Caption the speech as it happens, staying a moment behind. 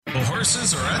The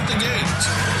horses are at the gate.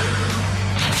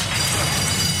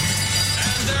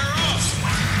 And they're off.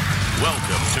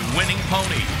 Welcome to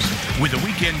Winningponies. With the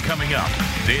weekend coming up,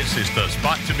 this is the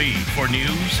spot to be for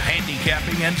news,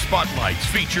 handicapping, and spotlights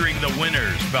featuring the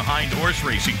winners behind horse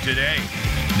racing today.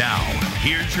 Now,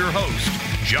 here's your host,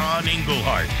 John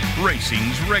Englehart,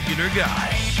 racing's regular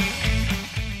guy.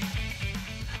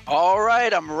 All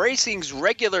right, I'm racing's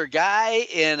regular guy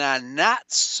in a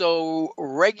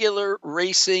not-so-regular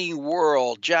racing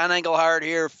world. John Englehart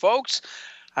here, folks.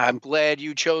 I'm glad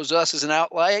you chose us as an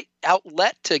outlet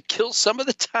to kill some of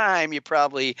the time you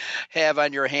probably have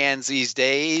on your hands these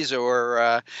days,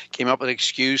 or came up with an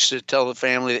excuse to tell the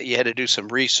family that you had to do some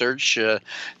research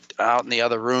out in the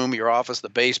other room, your office, the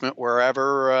basement,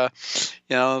 wherever.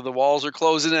 The walls are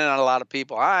closing in on a lot of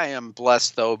people. I am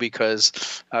blessed, though,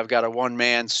 because I've got a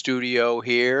one-man studio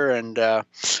here, and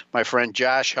my friend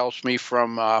Josh helps me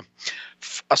from a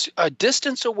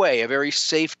distance away, a very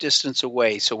safe distance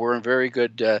away. So we're in very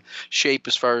good shape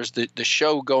as far as the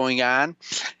show going on.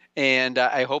 And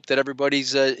I hope that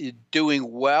everybody's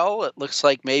doing well. It looks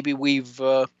like maybe we've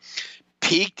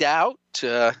peaked out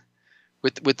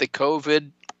with the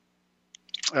COVID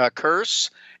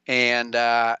curse, and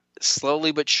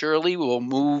slowly but surely we'll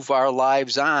move our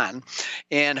lives on,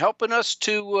 and helping us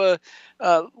to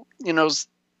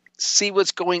see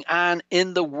what's going on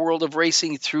in the world of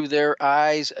racing through their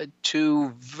eyes.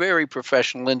 Two very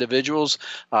professional individuals,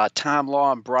 Tom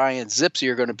Law and Brian Zipse,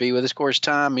 are going to be with us. Of course,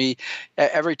 Tom,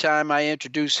 every time I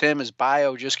introduce him, his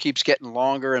bio just keeps getting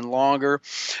longer and longer.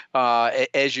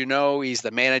 As you know, he's the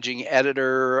managing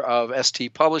editor of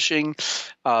ST Publishing,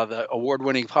 the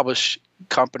award-winning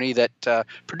company that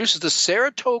produces the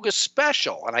Saratoga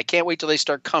Special, and I can't wait till they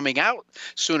start coming out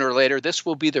sooner or later. This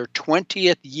will be their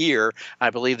 20th year.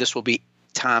 I believe this will be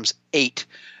Tom's 8th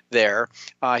there.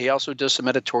 He also does some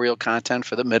editorial content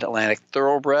for the Mid-Atlantic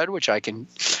Thoroughbred, which I can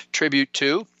tribute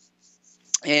to.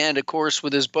 And, of course,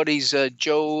 with his buddies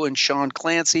Joe and Sean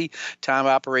Clancy, Tom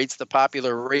operates the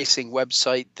popular racing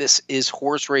website, This Is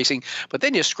Horse Racing. But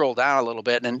then you scroll down a little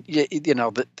bit, and,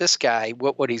 this guy,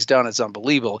 what he's done is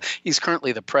unbelievable. He's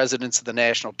currently the president of the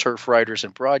National Turf Riders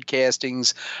and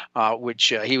Broadcastings,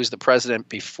 which he was the president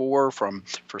before for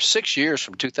 6 years,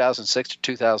 from 2006 to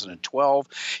 2012.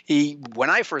 When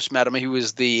I first met him, he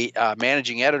was the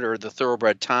managing editor of the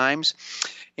Thoroughbred Times,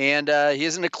 and he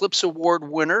is an Eclipse Award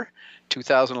winner.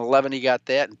 2011 he got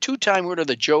that, and two-time winner of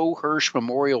the Joe Hirsch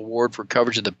Memorial Award for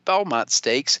coverage of the Belmont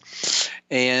Stakes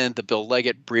and the Bill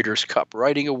Leggett Breeders' Cup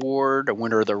Writing Award, a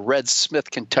winner of the Red Smith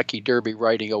Kentucky Derby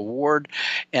Writing Award.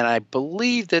 And I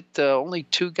believe that only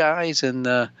two guys in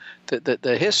the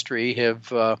history have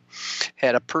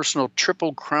had a personal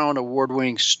Triple Crown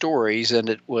award-winning stories, and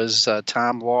it was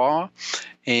Tom Law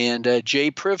and Jay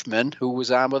Privman, who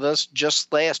was on with us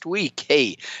just last week.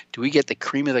 Hey, do we get the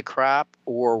cream of the crop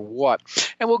or what?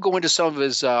 And we'll go into some of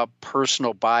his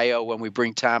personal bio when we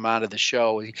bring Tom onto the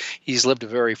show. He's lived a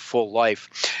very full life.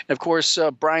 And, of course,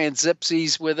 Brian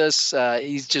Zipse's with us.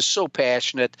 He's just so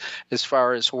passionate as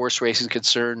far as horse racing is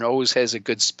concerned, always has a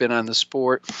good spin on the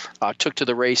sport, took to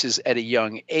the races at a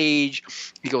young age.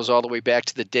 He goes all the way back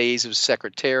to the days of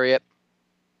Secretariat.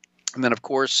 And then, of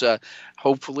course,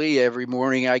 hopefully every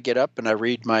morning I get up and I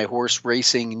read my Horse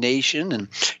Racing Nation. And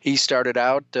he started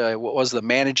out what was the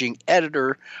managing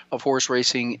editor of Horse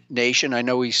Racing Nation. I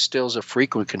know he still is a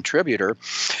frequent contributor.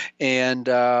 And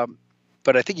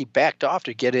but I think he backed off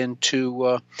to get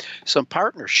into some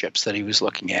partnerships that he was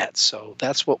looking at. So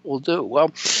that's what we'll do.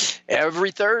 Well,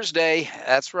 every Thursday,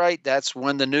 that's right, that's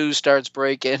when the news starts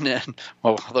breaking. And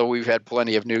although we've had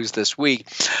plenty of news this week.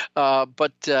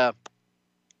 But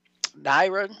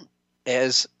NYRA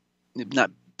has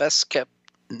not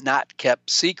kept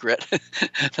secret.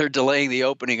 They're delaying the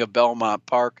opening of Belmont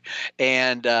Park,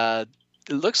 and it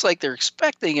looks like they're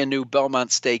expecting a new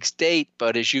Belmont Stakes date.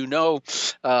 But as you know,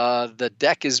 the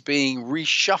deck is being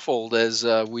reshuffled as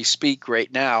we speak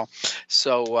right now.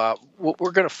 So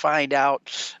we're going to find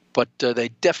out. But they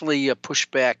definitely push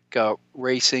back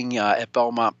racing at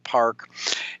Belmont Park,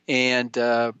 and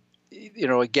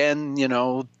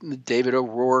David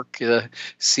O'Rourke,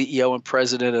 CEO and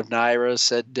president of NYRA,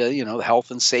 said, the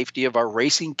health and safety of our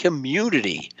racing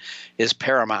community is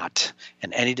paramount,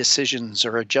 and any decisions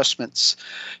or adjustments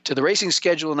to the racing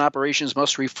schedule and operations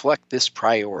must reflect this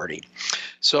priority.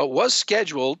 So it was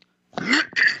scheduled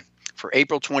for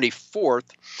April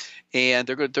 24th, and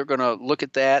they're going to look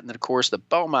at that. And then, of course, the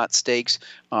Belmont Stakes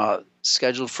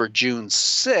scheduled for June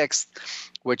 6th.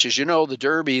 Which, as you know, the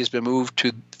Derby has been moved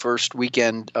to the first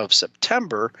weekend of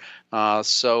September.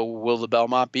 So will the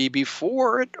Belmont be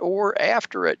before it or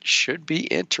after it? Should be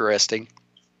interesting.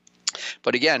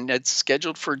 But again, it's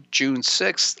scheduled for June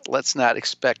 6th. Let's not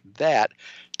expect that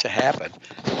to happen.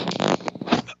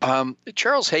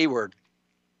 Charles Hayward,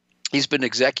 he's been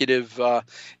executive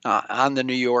on the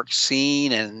New York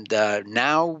scene, and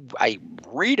now I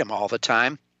read him all the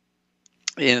time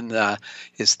in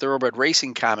his thoroughbred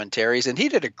racing commentaries, and he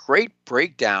did a great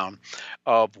breakdown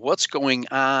of what's going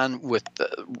on with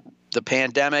the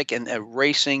pandemic and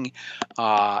racing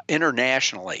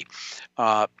internationally.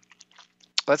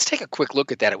 Let's take a quick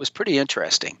look at that. It was pretty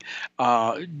interesting.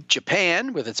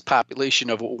 Japan, with its population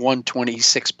of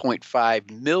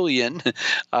 126.5 million,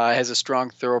 has a strong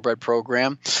thoroughbred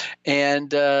program.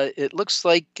 And it looks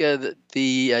like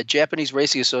the Japanese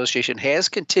Racing Association has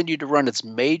continued to run its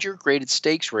major graded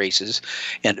stakes races.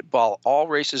 And while all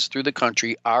races through the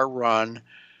country are run,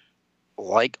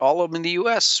 like all of them in the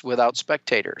U.S., without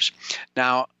spectators.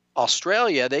 Now,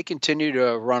 Australia, they continue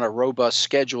to run a robust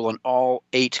schedule in all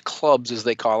 8 clubs, as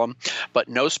they call them, but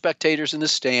no spectators in the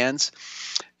stands.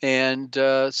 And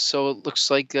so it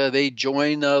looks like they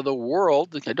join the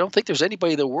world. I don't think there's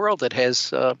anybody in the world that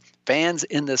has fans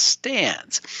in the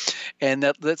stands. And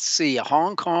let's see,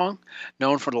 Hong Kong,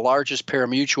 known for the largest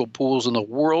pari-mutuel pools in the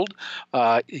world,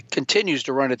 it continues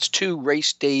to run its 2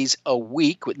 race days a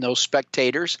week with no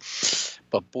spectators.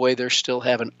 But boy, they're still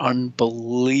having an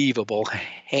unbelievable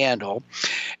handle.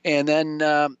 And then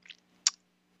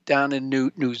down in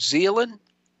New Zealand,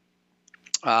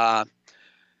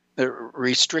 the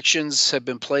restrictions have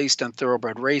been placed on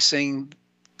thoroughbred racing.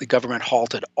 The government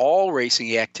halted all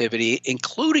racing activity,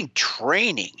 including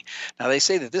training. Now, they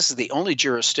say that this is the only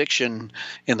jurisdiction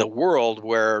in the world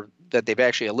where that they've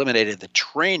actually eliminated the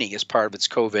training as part of its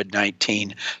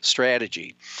COVID-19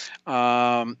 strategy.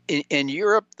 In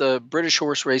Europe, the British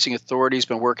Horse Racing Authority has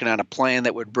been working on a plan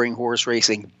that would bring horse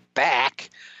racing back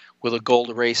with a goal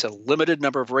to race a limited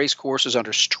number of race courses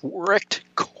under strict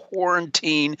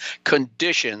quarantine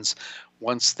conditions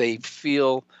once they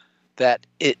feel that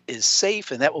it is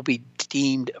safe, and that will be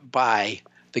deemed by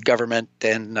the government.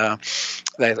 And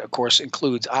that, of course,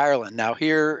 includes Ireland. Now,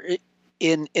 here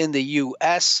in the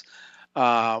U.S.,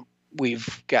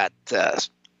 we've got,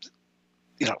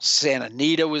 Santa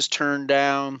Anita was turned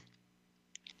down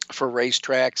for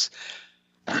racetracks.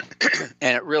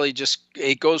 And it really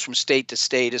it goes from state to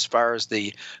state as far as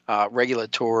the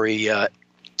regulatory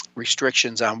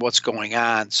restrictions on what's going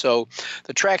on. So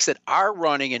the tracks that are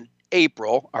running in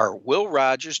April are Will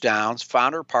Rogers Downs,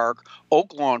 Founder Park,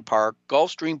 Oaklawn Park,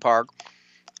 Gulfstream Park,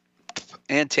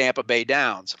 and Tampa Bay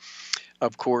Downs.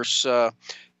 Of course,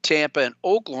 Tampa and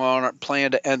Oaklawn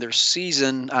plan to end their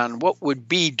season on what would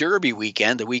be Derby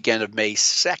weekend, the weekend of May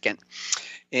 2nd.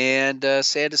 And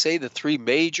sad to say, the 3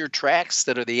 major tracks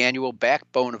that are the annual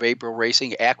backbone of April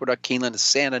racing, Aqueduct, Keeneland, and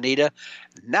Santa Anita,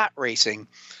 not racing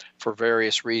for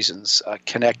various reasons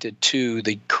connected to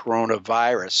the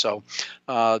coronavirus. So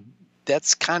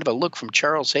that's kind of a look from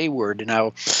Charles Hayward.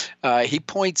 Now, he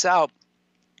points out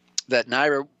that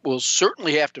NYRA will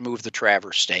certainly have to move the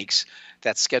Travers Stakes.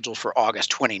 That's scheduled for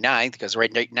August 29th, because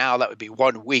right now that would be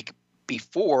 1 week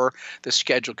before the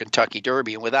scheduled Kentucky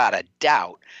Derby. And without a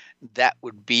doubt, that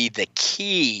would be the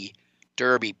key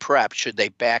Derby prep should they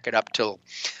back it up till,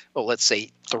 let's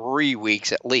say 3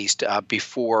 weeks at least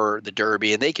before the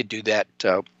Derby. And they could do that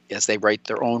as they write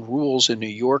their own rules in New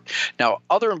York. Now,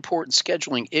 other important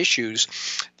scheduling issues,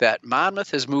 that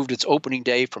Monmouth has moved its opening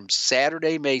day from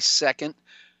Saturday, May 2nd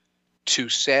to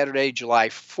Saturday, July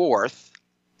 4th.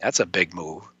 That's a big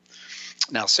move.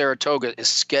 Now, Saratoga is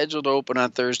scheduled to open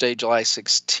on Thursday, July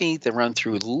 16th and run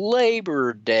through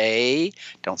Labor Day.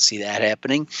 Don't see that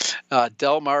happening.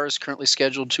 Del Mar is currently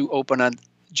scheduled to open on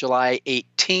July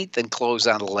 18th and close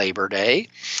on Labor Day.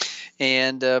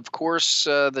 And, of course,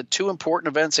 the 2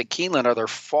 important events at Keeneland are their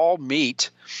fall meet,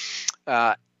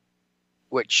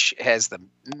 which has the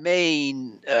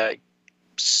main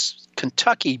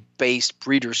Kentucky-based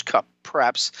Breeders' Cup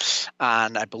preps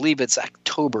on, I believe it's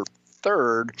October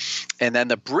 3rd, and then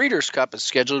the Breeders' Cup is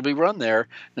scheduled to be run there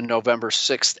on November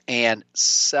 6th and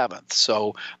 7th.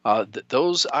 So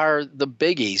those are the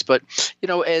biggies. But,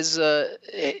 as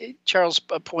Charles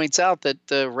points out,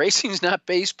 that racing is not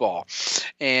baseball,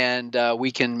 and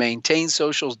we can maintain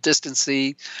social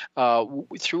distancing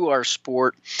through our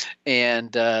sport.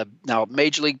 And now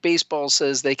Major League Baseball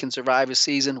says they can survive a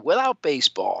season without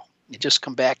baseball. You just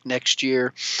come back next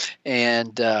year,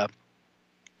 and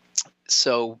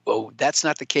so that's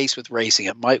not the case with racing.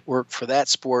 It might work for that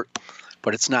sport,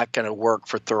 but it's not going to work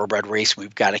for thoroughbred racing.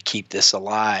 We've got to keep this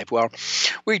alive. Well,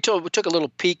 we took a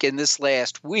little peek in this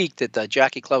last week that the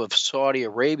Jockey Club of Saudi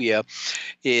Arabia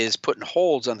is putting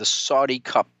holds on the Saudi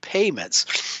Cup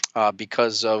payments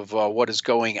because of what is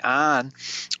going on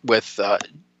with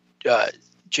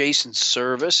Jason's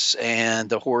Service and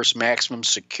the horse Maximum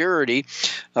Security,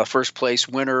 first place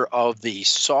winner of the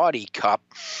Saudi Cup.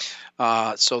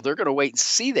 So they're going to wait and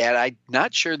see that. I'm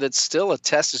not sure that still a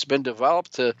test has been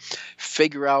developed to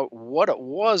figure out what it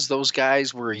was those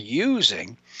guys were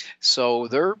using. So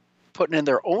they're putting in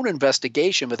their own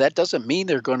investigation, but that doesn't mean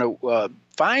they're going to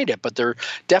find it. But they're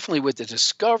definitely, with the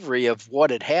discovery of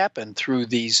what had happened through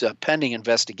these pending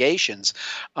investigations,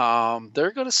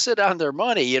 they're going to sit on their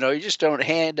money. You just don't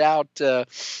hand out,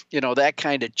 that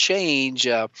kind of change.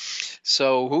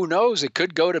 So who knows? It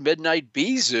could go to Midnight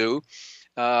Bizou,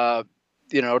 to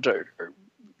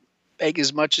make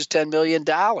as much as $10 million.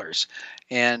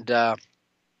 And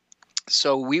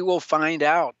so we will find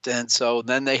out. And so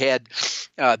then they had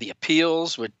the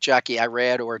appeals with jockey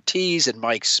Irad Ortiz and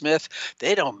Mike Smith.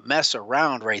 They don't mess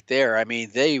around right there. I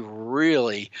mean, they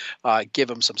really give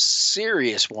them some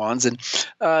serious ones. And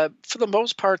for the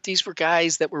most part, these were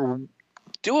guys that were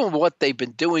doing what they've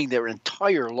been doing their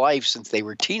entire life since they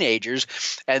were teenagers,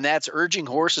 and that's urging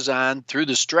horses on through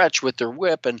the stretch with their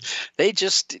whip. And they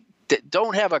just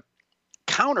don't have a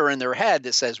counter in their head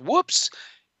that says, whoops,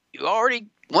 you already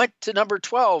went to number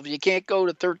 12. You can't go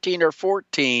to 13 or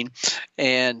 14.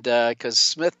 And because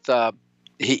Smith,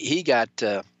 he got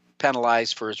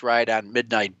penalized for his ride on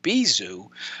Midnight Bizou.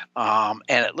 And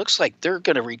it looks like they're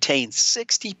going to retain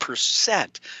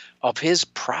 60% of his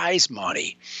prize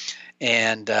money.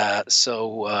 And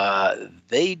so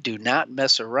they do not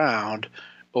mess around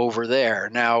over there.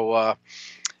 Now,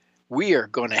 we are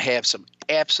going to have some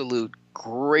absolute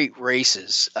great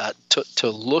races to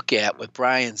look at with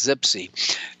Brian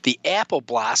Zipse. The Apple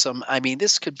Blossom, I mean,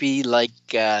 this could be like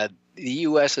the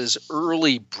U.S.'s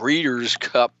early Breeders'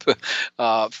 Cup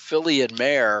filly and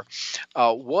mare.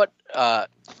 What a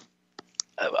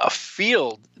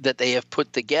field that they have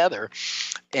put together.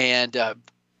 And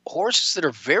horses that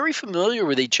are very familiar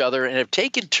with each other and have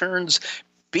taken turns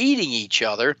beating each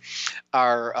other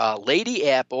are Lady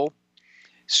Apple,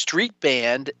 Street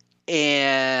Band,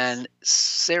 and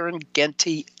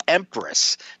Serengeti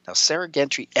Empress. Now,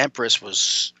 Serengeti Empress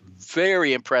was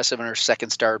very impressive in her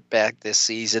second start back this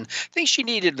season. I think she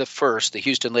needed the first, the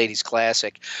Houston Ladies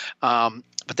Classic,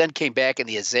 but then came back in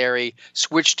the Azeri,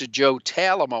 switched to Joe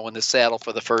Talamo in the saddle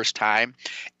for the first time,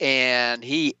 and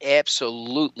he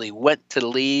absolutely went to the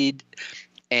lead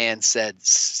and said,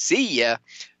 see ya,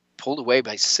 pulled away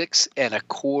by 6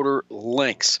 1/4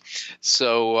 lengths.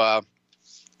 So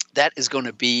that is going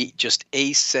to be just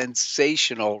a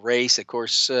sensational race. Of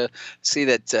course, see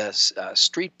that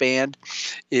Street Band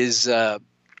is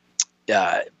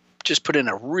just put in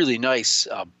a really nice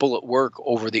bullet work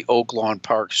over the Oaklawn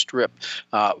Park strip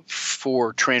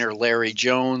for trainer Larry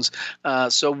Jones.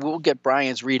 So we'll get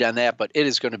Brian's read on that, but it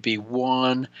is going to be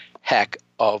one heck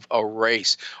of a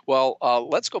race. Well,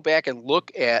 let's go back and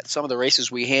look at some of the races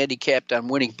we handicapped on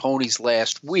Winningponies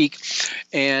last week.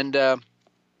 And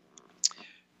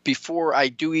before I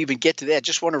do even get to that,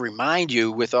 just want to remind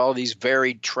you, with all these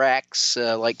varied tracks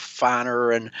like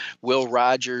Fonner and Will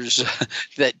Rogers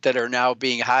that are now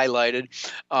being highlighted,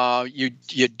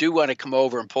 you do want to come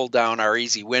over and pull down our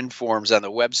easy win forms on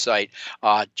the website.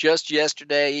 Just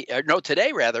today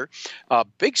rather,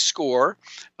 big score.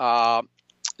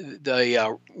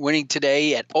 The winning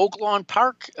today at Oaklawn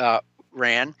Park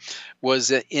ran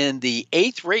was in the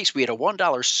 8th race. We had a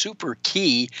 $1 super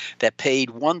key that paid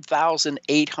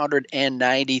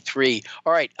 $1,893.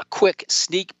 All right, a quick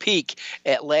sneak peek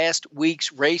at last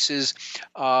week's races.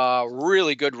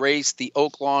 Really good race, the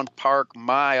Oaklawn Park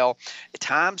Mile.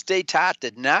 Tom's d'Etat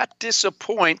did not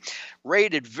disappoint.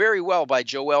 Rated very well by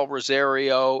Joel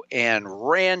Rosario and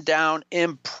ran down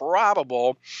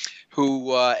Improbable,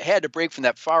 who had to break from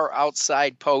that far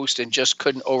outside post and just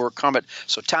couldn't overcome it.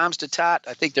 So Tom's d'Etat,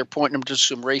 I think they're pointing him to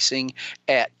some racing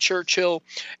at Churchill.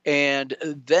 And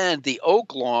then the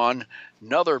Oaklawn,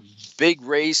 another big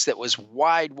race that was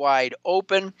wide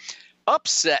open.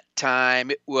 Upset time.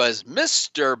 It was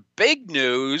Mr. Big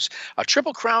News, a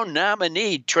Triple Crown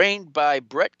nominee trained by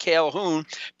Brett Calhoun,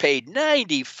 paid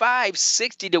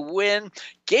 $95.60 to win.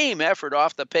 Game effort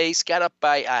off the pace, got up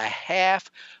by a half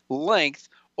length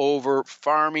over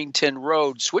Farmington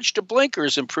Road. Switch to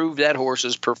blinkers, improved that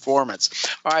horse's performance.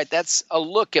 All right, that's a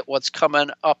look at what's coming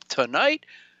up tonight,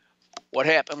 what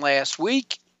happened last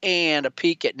week, and a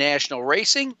peek at national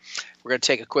racing. We're going to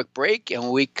take a quick break, and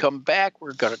when we come back,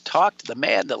 we're going to talk to the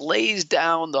man that lays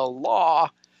down the law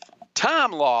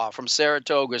Tom Law from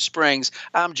Saratoga Springs.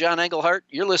 I'm John Englehart.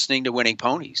 You're listening to Winning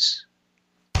Ponies.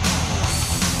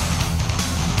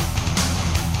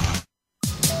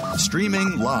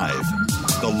 Streaming live,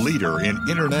 the leader in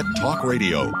Internet talk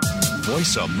radio,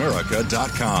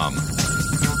 voiceamerica.com.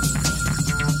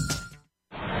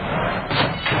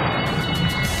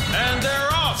 And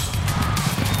they're off.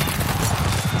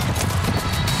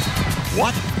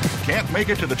 What? Can't make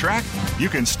it to the track? You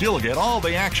can still get all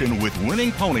the action with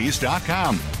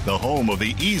Winningponies.com, the home of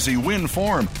the easy win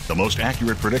form, the most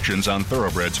accurate predictions on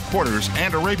thoroughbreds, quarters,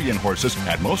 and Arabian horses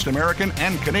at most American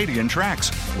and Canadian tracks.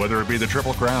 Whether it be the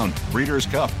Triple Crown, Breeders'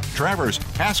 Cup, Travers,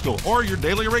 Haskell, or your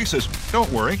daily races,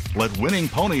 don't worry, let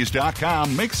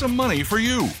Winningponies.com make some money for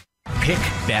you. Pick,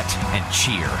 bet, and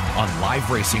cheer on live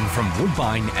racing from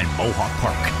Woodbine and Mohawk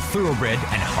Park. Thoroughbred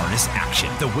and harness action.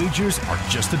 The wagers are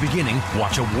just the beginning.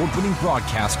 Watch award-winning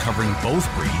broadcasts covering both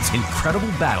breeds. Incredible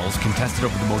battles contested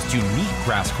over the most unique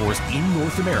grass course in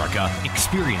North America.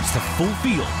 Experience the full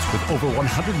fields with over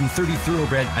 130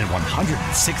 thoroughbred and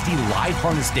 160 live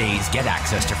harness days. Get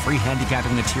access to free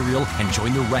handicapping material and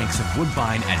join the ranks of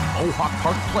Woodbine and Mohawk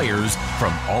Park players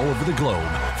from all over the globe.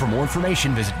 For more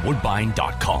information, visit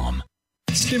woodbine.com.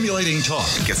 Stimulating talk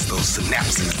Gets those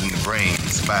synapses in the brain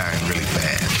firing really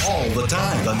fast. all the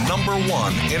time. The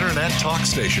 #1 Internet talk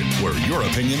station where your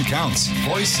opinion counts.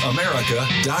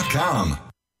 VoiceAmerica.com.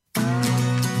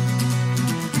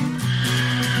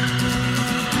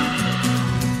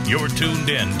 You're tuned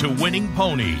in to Winning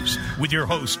Ponies with your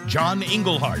host, John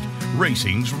Englehart,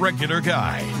 racing's regular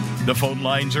guy. The phone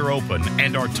lines are open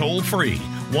and are toll-free,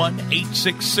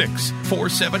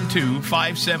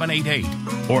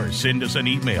 1-866-472-5788, or send us an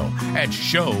email at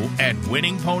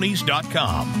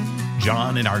show@winningponies.com.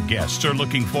 John and our guests are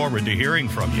looking forward to hearing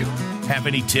from you. Have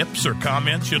any tips or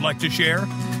comments you'd like to share?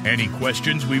 Any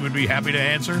questions we would be happy to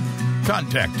answer?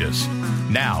 Contact us.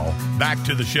 Now, back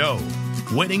to the show.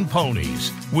 Winning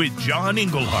Ponies with John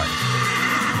Englehart.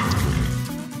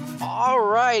 All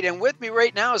right, and with me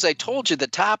right now, as I told you, the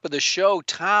top of the show,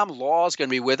 Tom Law is going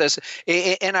to be with us.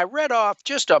 And I read off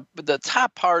just the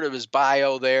top part of his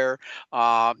bio there,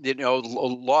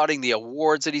 lauding the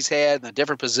awards that he's had and the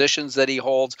different positions that he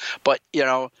holds. But,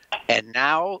 and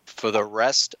now for the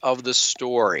rest of the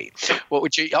story.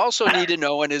 What you also need to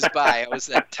know in his bio is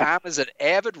that Tom is an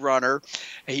avid runner.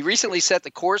 He recently set the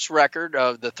course record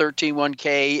of the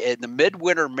 13-1K in the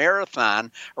Midwinter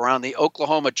Marathon around the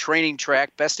Oklahoma training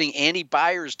track, besting Andy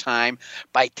Byers' time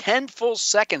by 10 full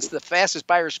seconds, the fastest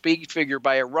Byers speed figure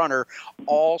by a runner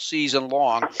all season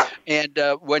long. And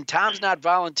when Tom's not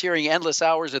volunteering endless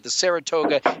hours at the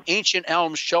Saratoga Ancient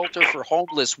Elms Shelter for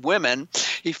Homeless Women,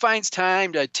 he finds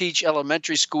time to teach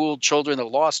elementary school children the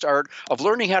lost art of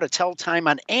learning how to tell time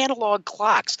on analog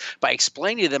clocks by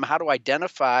explaining to them how to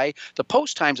identify the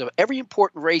post times of every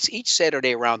important race each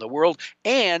Saturday around the world,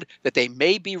 and that they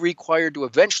may be required to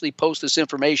eventually post this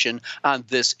information on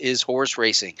This Is Horse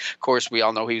Racing. Of course, we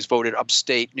all know he was voted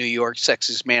upstate New York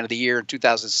Sexiest Man of the Year in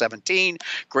 2017,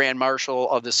 Grand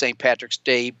Marshal of the St. Patrick's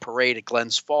Day Parade at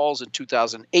Glens Falls in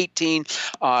 2018.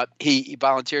 He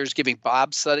volunteers giving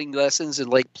bobsledding lessons in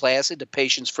Lake Placid to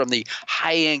patients from the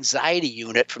high anxiety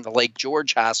unit from the Lake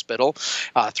George Hospital.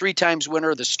 3 times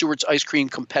winner of the Stewart's Ice Cream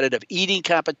Competitive Eating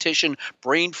Competition,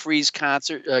 Brain Freeze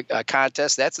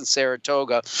contest. That's in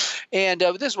Saratoga. And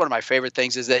this is one of my favorite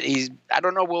things is that I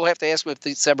don't know, we'll have to ask him if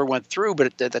this ever went through,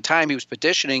 but at the time he was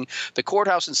petitioning the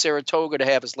courthouse in Saratoga to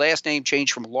have his last name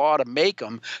changed from Law to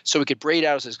Macomb so he could braid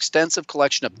out his extensive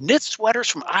collection of knit sweaters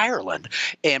from Ireland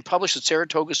and publish the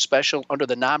Saratoga special under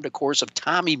the nom de course of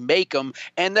Tommy Macomb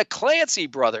and the Clancy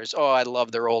brothers. Oh, I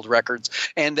love their old records.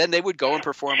 And then they would go and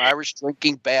perform Irish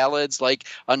drinking ballads like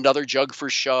Another Jug for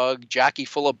Shug, Jockey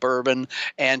Full of Bourbon,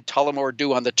 and Tullamore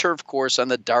Dew on the turf course on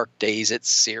the dark days at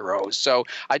Ciro's. So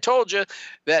I told you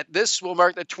that this will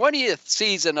mark the 20th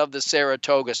season of the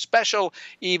Saratoga special,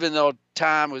 even though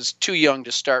Tom was too young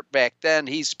to start back then.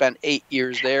 He spent 8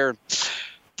 years there.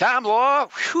 Tom Law,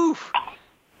 whew,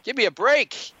 give me a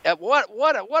break.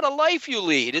 What a life you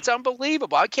lead. It's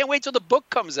unbelievable. I can't wait till the book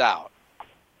comes out.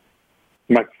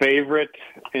 My favorite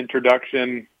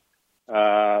introduction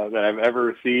that I've ever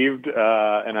received,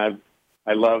 and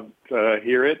I love to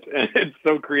hear it. It's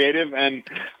so creative. And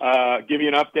give you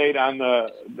an update on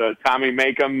the Tommy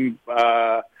Macomb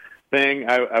thing.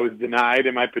 I was denied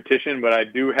in my petition, but I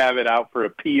do have it out for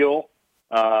appeal.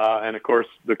 And of course,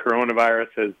 the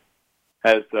coronavirus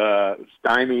has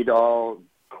stymied all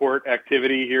court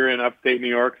activity here in upstate New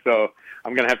York. So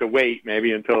I'm going to have to wait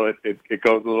maybe until it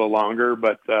goes a little longer.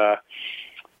 But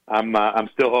I'm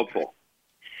still hopeful.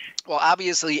 Well,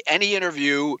 obviously, any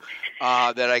interview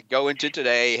that I go into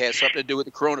today has something to do with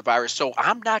the coronavirus, so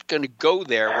I'm not going to go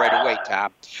there right away,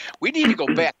 Tom. We need to go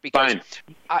back because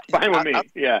Fine with me.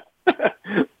 Yeah.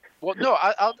 Well, no,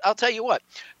 I'll tell you what.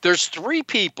 There's 3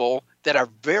 people that are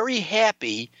very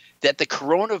happy that the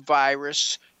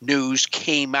coronavirus news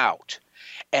came out,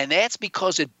 and that's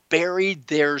because it buried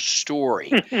their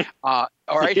story. All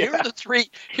right, Yeah. here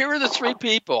are the three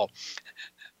people.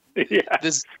 Yeah.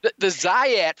 The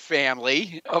Zayat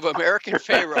family of American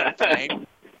Pharaoh fame,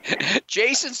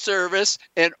 Jason Service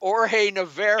and Jorge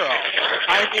Navarro.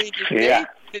 I mean,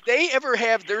 did they ever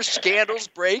have their scandals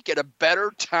break at a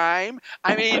better time?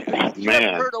 I mean, you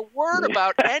haven't heard a word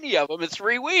about any of them in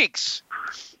 3 weeks.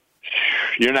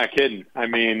 You're not kidding. I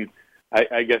mean,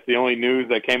 I guess the only news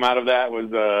that came out of that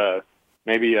was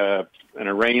maybe an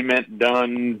arraignment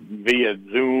done via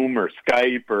Zoom or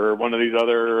Skype or one of these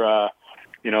other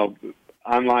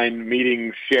online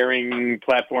meeting sharing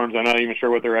platforms. I'm not even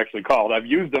sure what they're actually called. I've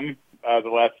used them the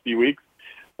last few weeks,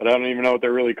 but I don't even know what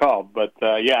they're really called. But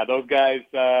yeah, those guys,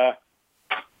 I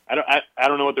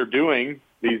don't know what they're doing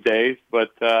these days,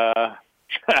 but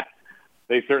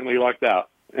they certainly lucked out.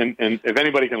 And if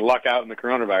anybody can luck out in the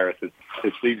coronavirus,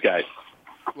 it's these guys.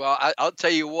 Well, I'll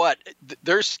tell you what,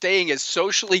 they're staying as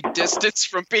socially distanced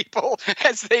from people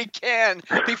as they can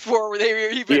before they were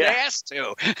even asked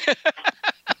to.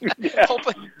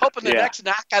 Hoping the next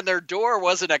knock on their door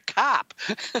wasn't a cop.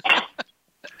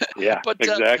 Yeah, but,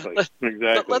 exactly.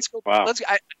 Let's go. Wow.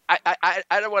 I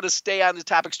don't want to stay on the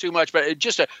topics too much, but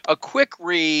just a quick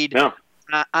read. No.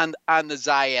 On the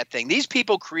Zayat thing. These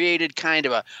people created kind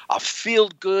of a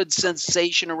feel-good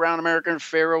sensation around American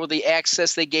Pharaoh with the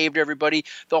access they gave to everybody.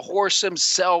 The horse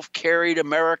himself carried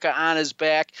America on his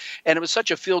back, and it was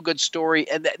such a feel-good story.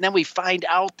 And then we find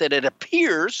out that it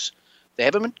appears they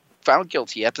haven't been found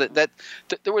guilty yet, that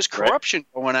there was corruption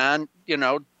going on,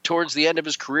 towards the end of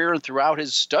his career and throughout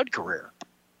his stud career.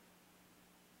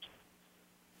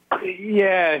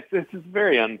 Yeah, it's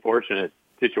very unfortunate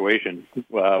situation,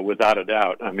 without a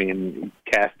doubt. I mean,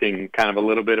 casting kind of a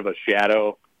little bit of a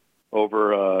shadow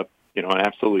over, an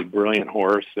absolutely brilliant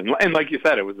horse. And like you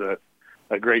said, it was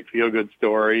a great feel-good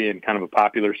story and kind of a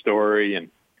popular story. And,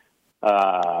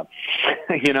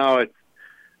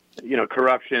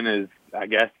 corruption is, I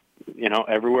guess,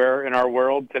 everywhere in our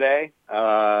world today,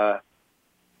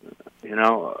 in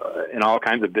all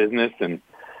kinds of business and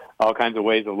all kinds of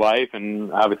ways of life,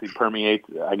 and obviously permeates,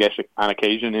 I guess, on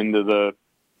occasion into the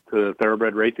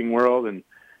thoroughbred racing world, and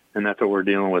that's what we're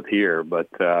dealing with here. But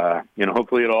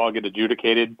hopefully it'll all get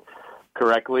adjudicated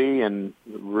correctly and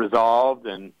resolved,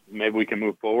 and maybe we can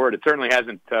move forward. It certainly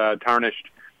hasn't tarnished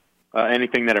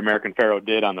anything that American Pharaoh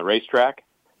did on the racetrack,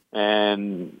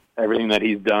 and everything that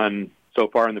he's done so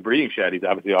far in the breeding shed. He's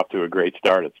obviously off to a great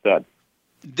start at stud.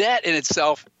 That in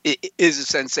itself is a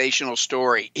sensational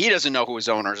story. He doesn't know who his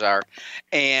owners are,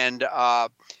 and I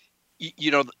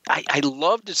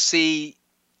love to see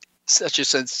such a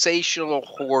sensational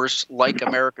horse like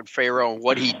American Pharaoh and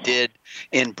what he did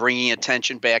in bringing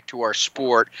attention back to our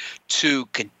sport to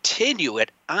continue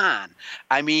it on.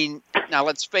 I mean, now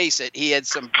let's face it, he had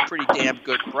some pretty damn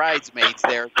good bridesmaids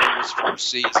there during his first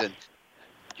season.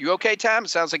 You okay, Tom? It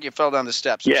sounds like you fell down the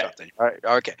steps or something. All right.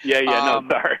 Okay. No,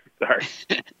 sorry.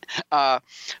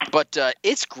 But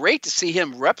it's great to see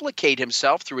him replicate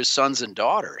himself through his sons and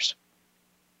daughters.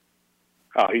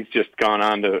 Oh, he's just gone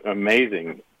on to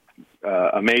amazing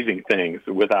things,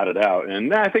 without a doubt.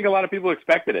 And I think a lot of people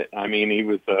expected it. I mean, he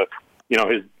was,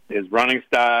 his running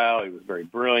style, he was very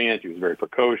brilliant. He was very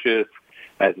precocious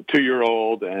as a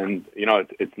 2-year-old. And,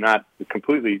 it's not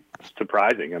completely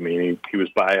surprising. I mean, he was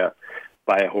by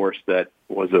a horse that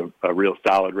was a real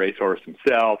solid racehorse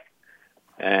himself.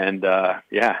 And,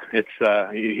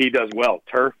 he does well.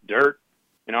 Turf, dirt.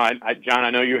 John, I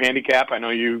know you handicap. I know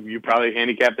you probably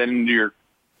handicap that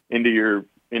into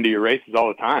your races all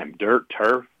the time. Dirt,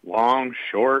 turf, long,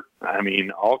 short. I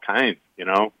mean, all kinds,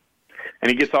 and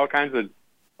he gets all kinds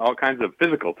of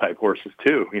physical type horses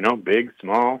too, big,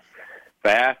 small,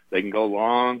 fast. They can go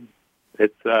long.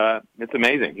 It's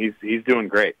amazing. He's doing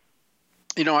great.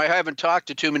 I haven't talked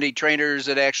to too many trainers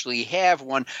that actually have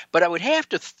one, but I would have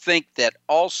to think that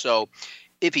also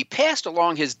if he passed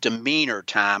along his demeanor,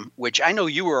 Tom, which I know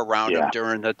you were around him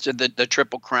during the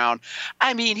Triple Crown.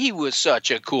 I mean, he was such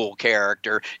a cool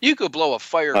character. You could blow a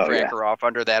firecracker off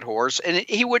under that horse, and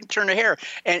he wouldn't turn a hair.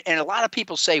 And a lot of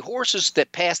people say horses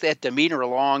that pass that demeanor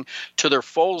along to their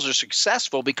foals are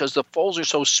successful because the foals are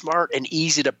so smart and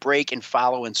easy to break and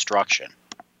follow instruction.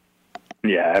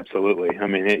 Yeah, absolutely. I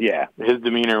mean, his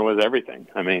demeanor was everything.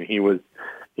 I mean, he was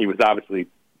obviously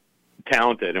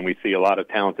talented, and we see a lot of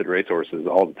talented racehorses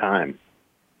all the time.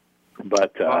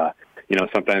 But,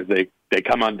 sometimes they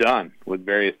come undone with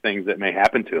various things that may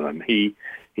happen to them. He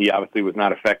obviously was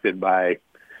not affected by,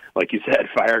 like you said,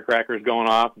 firecrackers going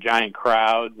off, giant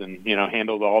crowds, and,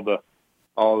 handled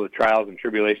all the trials and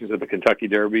tribulations of the Kentucky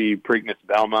Derby, Preakness,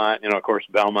 Belmont. Of course,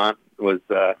 Belmont was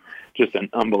just an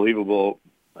unbelievable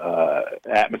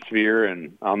atmosphere,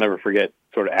 and I'll never forget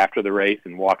sort of after the race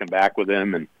and walking back with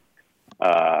him, and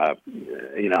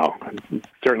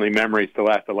certainly memories to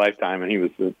last a lifetime. And he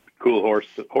was a cool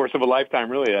horse of a lifetime,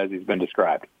 really, as he's been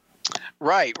described.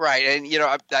 Right. And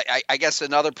I guess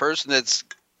another person that's,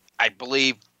 I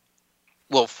believe,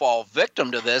 will fall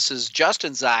victim to this is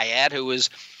Justin Zayat, who is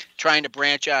trying to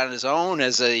branch out on his own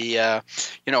as a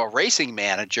racing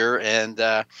manager, and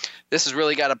this has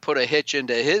really got to put a hitch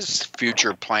into his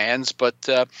future plans. But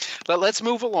let's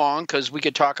move along, because we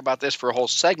could talk about this for a whole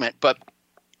segment. But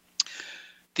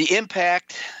the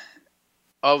impact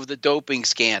of the doping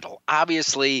scandal,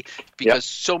 obviously, because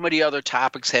so many other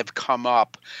topics have come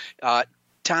up.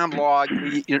 Tom Law,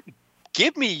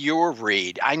 give me your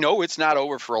read. I know it's not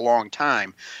over for a long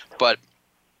time, but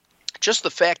just the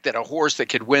fact that a horse that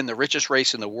could win the richest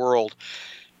race in the world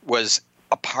was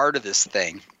a part of this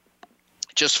thing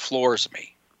just floors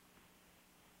me.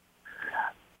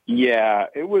 Yeah,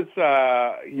 it was,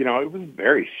 it was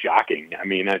very shocking. I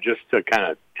mean, just to kind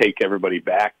of take everybody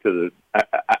back to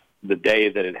the day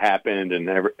that it happened and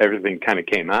everything kind of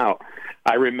came out.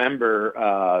 I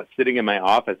remember sitting in my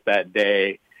office that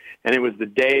day, and it was the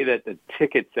day that the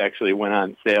tickets actually went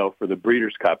on sale for the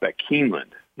Breeders' Cup at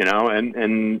Keeneland,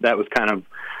 and that was kind of,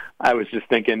 I was just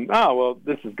thinking, oh, well,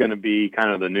 this is going to be kind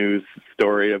of the news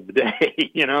story of the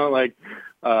day,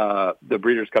 the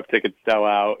Breeders' Cup tickets sell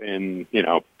out in,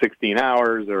 16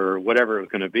 hours or whatever it was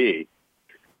going to be.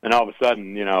 And all of a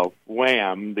sudden,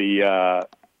 wham, the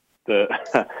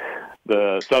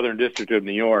Southern District of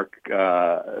New York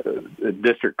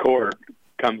District Court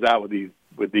comes out with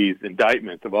these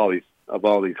indictments of all these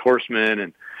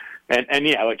horsemen, and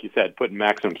yeah, like you said, putting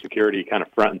maximum security kind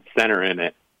of front and center in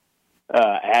it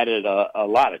added a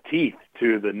lot of teeth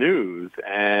to the news,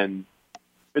 and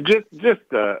just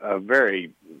a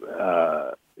very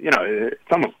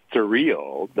it's almost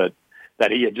surreal that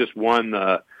he had just won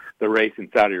the race in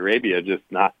Saudi Arabia just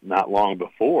not long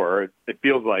before. It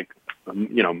feels like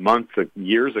months of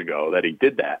years ago that he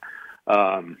did that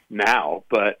now,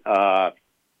 but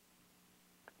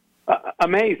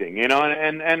amazing,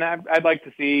 and I'd like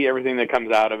to see everything that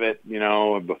comes out of it,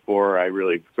 before I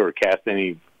really sort of cast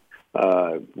any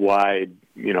wide,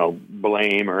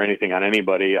 blame or anything on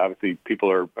anybody. Obviously,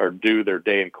 people are due their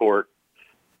day in court.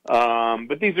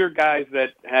 But these are guys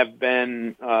that have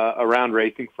been around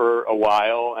racing for a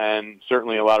while, and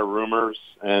certainly a lot of rumors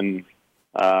and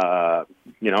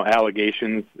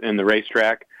allegations in the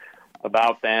racetrack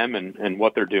about them and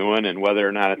what they're doing and whether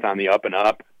or not it's on the up and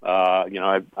up.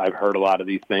 I've heard a lot of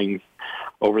these things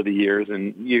over the years,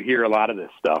 and you hear a lot of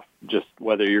this stuff, just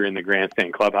whether you're in the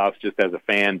grandstand clubhouse just as a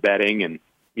fan betting, and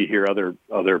you hear other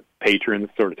patrons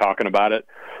sort of talking about it,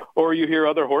 or you hear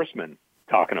other horsemen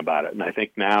talking about it. And I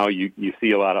think now you see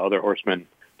a lot of other horsemen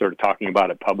sort of talking about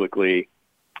it publicly,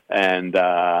 and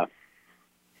that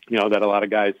a lot of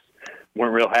guys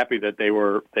weren't real happy that they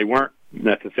weren't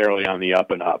necessarily on the up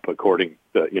and up, according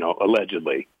to,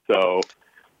 allegedly. So,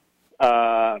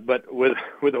 but with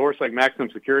a horse like Maximum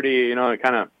Security, it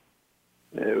kind of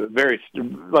very,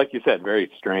 like you said,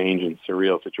 very strange and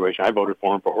surreal situation. I voted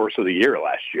for him for Horse of the Year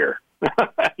last year.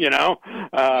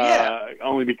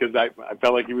 Only because I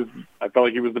felt like he was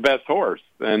the best horse,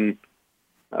 and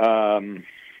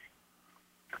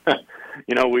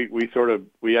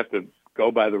we have to go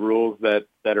by the rules that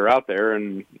are out there,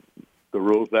 and the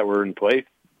rules that were in place.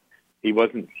 He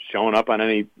wasn't showing up on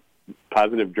any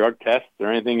positive drug tests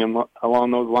or anything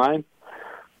along those lines.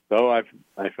 So I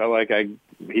felt like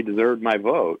he deserved my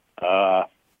vote.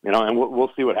 And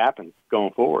we'll see what happens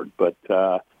going forward. But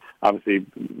obviously,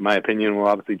 my opinion will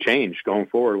obviously change going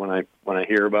forward when I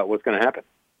hear about what's going to happen.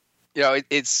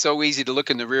 It's so easy to look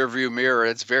in the rearview mirror.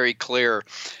 It's very clear,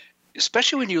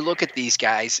 especially when you look at these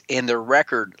guys and their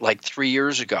record like 3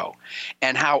 years ago,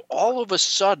 and how all of a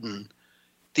sudden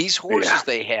these horses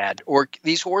they had, or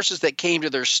these horses that came to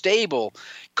their stable,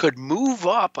 could move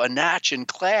up a notch in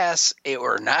class,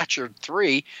 or a notch or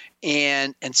three,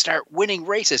 and start winning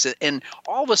races. And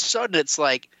all of a sudden it's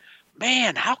like,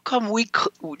 man, how come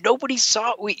nobody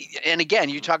saw and again,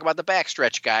 you talk about the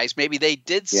backstretch guys, maybe they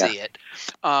did see it.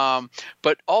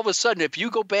 But all of a sudden, if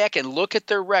you go back and look at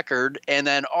their record, and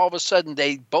then all of a sudden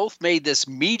they both made this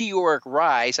meteoric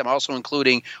rise. I'm also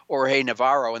including Jorge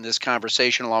Navarro in this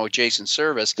conversation along with Jason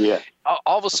Service. Yeah.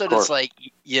 All of a sudden it's like,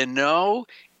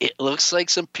 it looks like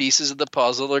some pieces of the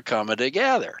puzzle are coming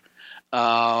together.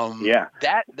 That's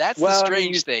the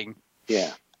strange thing.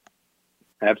 Yeah.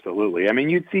 Absolutely. I mean,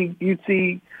 you'd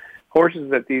see horses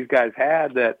that these guys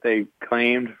had that they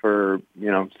claimed for,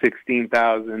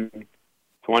 16,000,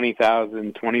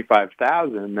 20,000,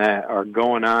 25,000 that are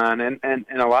going on. And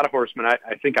a lot of horsemen,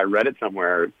 I think I read it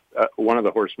somewhere. One of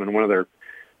the horsemen, one of their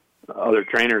other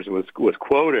trainers was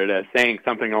quoted as saying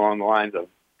something along the lines of,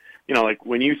 like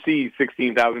when you see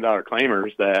 $16,000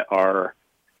 claimers that are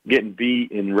getting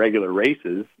beat in regular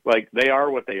races, like they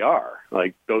are what they are.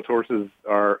 Like those horses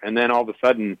are, and then all of a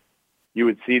sudden you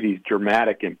would see these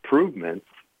dramatic improvements.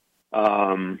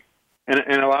 And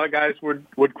a lot of guys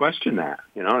would question that,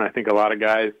 and I think a lot of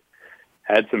guys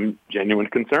had some genuine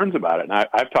concerns about it. And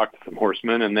I've talked to some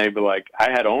horsemen and they'd be like,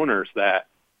 I had owners that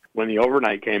when the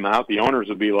overnight came out, the owners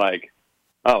would be like,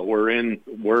 oh, we're in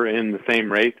the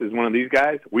same race as one of these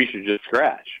guys. We should just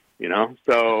scratch,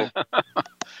 so,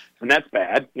 and that's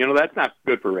bad. That's not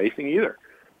good for racing either.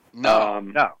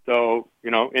 No. So,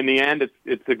 in the end,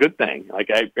 it's a good thing. Like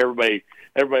everybody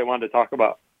wanted to talk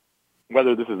about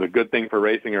whether this is a good thing for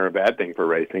racing or a bad thing for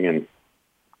racing. And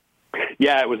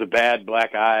yeah, it was a bad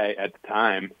black eye at the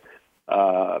time.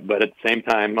 But at the same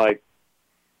time, like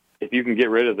if you can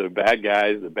get rid of the bad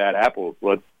guys, the bad apples,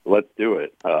 let's do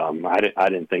it. I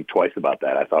didn't think twice about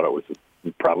that. I thought it was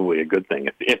probably a good thing.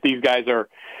 If these guys are,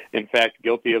 in fact,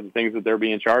 guilty of the things that they're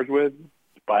being charged with,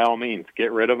 by all means,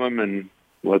 get rid of them and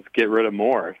let's get rid of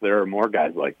more if there are more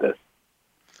guys like this.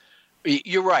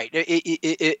 You're right.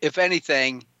 If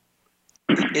anything,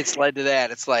 it's led to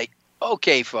that. It's like,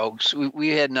 okay, folks, we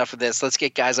had enough of this. Let's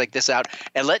get guys like this out,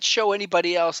 and let's show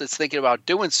anybody else that's thinking about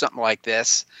doing something like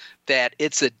this that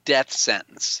it's a death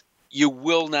sentence. You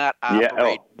will not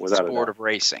operate in the sport of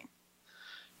racing.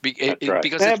 That's right.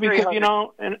 Because it's very hard.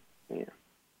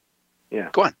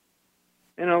 Go on.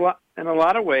 In a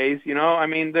lot of ways, I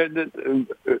mean,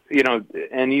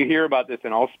 and you hear about this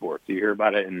in all sports. You hear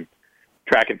about it in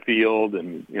track and field,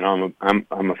 and I'm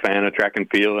a fan of track and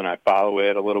field, and I follow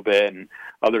it a little bit, and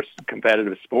other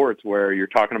competitive sports where you're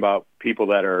talking about people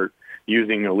that are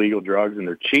using illegal drugs and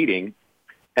they're cheating,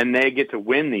 and they get to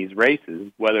win these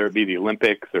races, whether it be the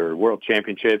Olympics or World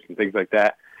Championships and things like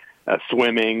that.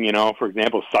 Swimming, for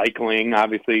example, cycling.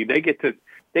 Obviously, they get to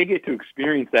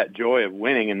experience that joy of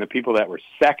winning, and the people that were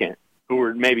second, who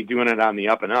were maybe doing it on the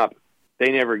up and up,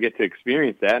 they never get to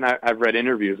experience that. And I've read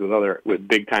interviews with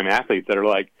big time athletes that are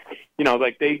like,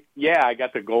 I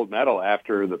got the gold medal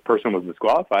after the person was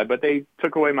disqualified, but they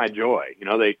took away my joy.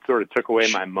 They sort of took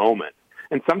away my moment.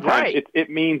 And sometimes it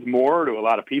means more to a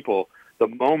lot of people. The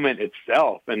moment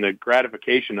itself and the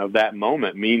gratification of that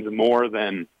moment means more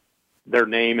than their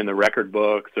name in the record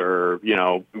books or,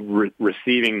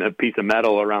 receiving the piece of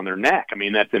metal around their neck. I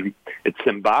mean, it's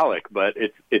symbolic, but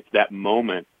it's that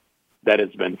moment that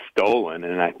has been stolen.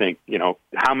 And I think,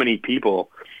 how many people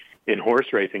in horse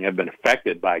racing have been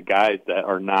affected by guys that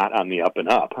are not on the up and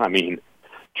up? I mean,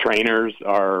 trainers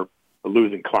are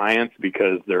losing clients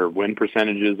because their win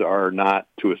percentages are not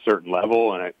to a certain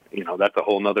level. And, that's a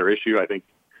whole nother issue. I think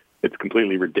it's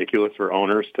completely ridiculous for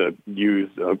owners to use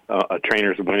a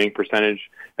trainer's winning percentage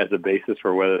as a basis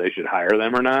for whether they should hire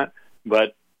them or not.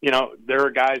 But, there are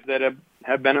guys that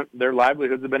have been, their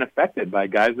livelihoods have been affected by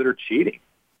guys that are cheating.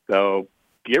 So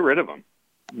get rid of them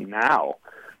now.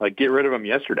 Like, get rid of them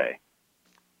yesterday.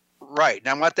 Right. And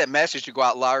I want that message to go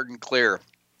out loud and clear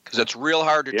because it's real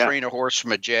hard to train a horse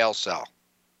from a jail cell.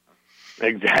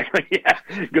 Exactly. Yeah.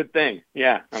 Good thing.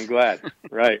 Yeah. I'm glad.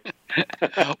 Right.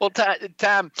 Well,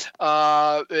 Tom,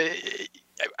 I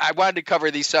wanted to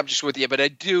cover these subjects with you, but I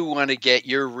do want to get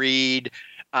your read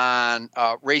on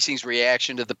racing's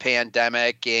reaction to the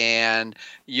pandemic, and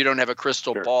you don't have a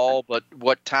crystal ball, but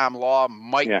what Tom Law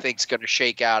might think is going to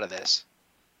shake out of this.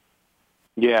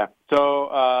 Yeah.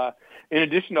 So in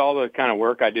addition to all the kind of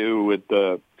work I do with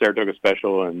the Saratoga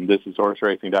Special and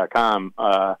thisisHorseRacing.com,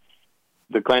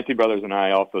 the Clancy brothers and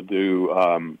I also do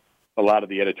a lot of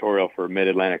the editorial for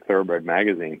Mid-Atlantic Thoroughbred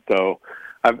magazine. So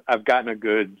I've gotten a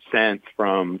good sense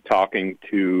from talking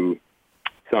to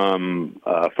some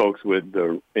folks in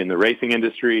the racing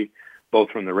industry, both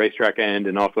from the racetrack end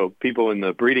and also people in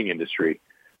the breeding industry,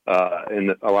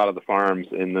 in a lot of the farms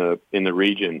in the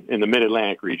region, in the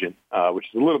Mid-Atlantic region, which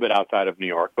is a little bit outside of New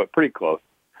York, but pretty close.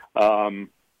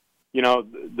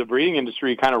 the breeding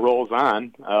industry kind of rolls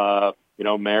on.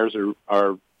 Mares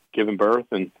are giving birth,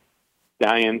 and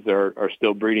stallions are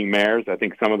still breeding mares. I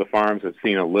think some of the farms have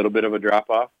seen a little bit of a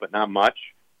drop-off, but not much,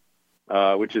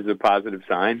 which is a positive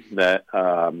sign that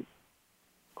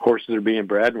horses are being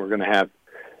bred, and we're going to have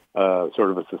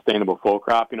sort of a sustainable full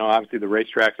crop. Obviously the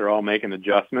racetracks are all making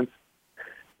adjustments,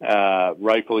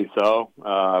 rightfully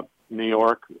so. New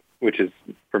York, which is,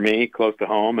 for me, close to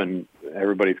home, and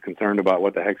everybody's concerned about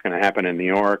what the heck's going to happen in New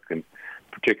York, and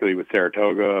particularly with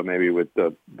Saratoga, maybe with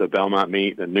the Belmont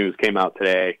meet. The news came out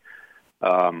today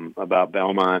about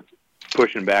Belmont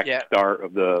pushing back the start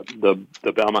of the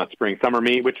Belmont Spring Summer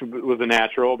meet, which was a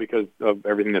natural because of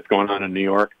everything that's going on in New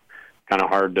York. Kind of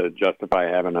hard to justify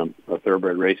having a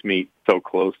thoroughbred race meet so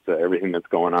close to everything that's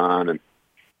going on, and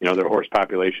their horse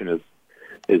population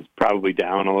is probably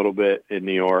down a little bit in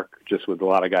New York, just with a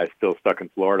lot of guys still stuck in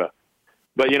Florida.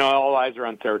 But all eyes are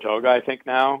on Saratoga. I think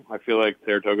now I feel like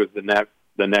Saratoga is the next.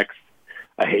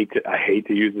 I hate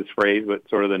to use this phrase, but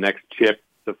sort of the next chip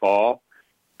to fall.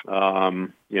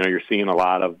 You're seeing a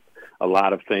lot of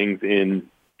things in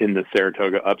the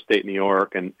Saratoga, upstate New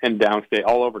York, and downstate,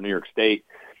 all over New York State.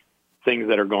 Things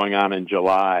that are going on in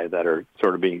July that are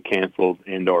sort of being canceled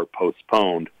and or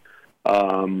postponed.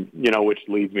 Which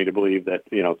leads me to believe that,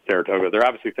 Saratoga, they're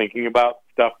obviously thinking about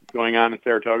stuff going on in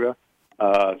Saratoga.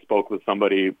 Spoke with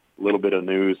somebody, a little bit of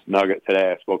news nugget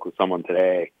today. I spoke with someone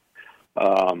today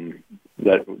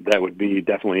that would be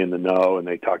definitely in the know, and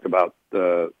they talked about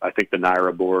I think the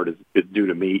NYRA board is due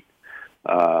to meet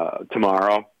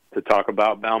tomorrow to talk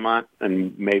about Belmont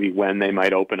and maybe when they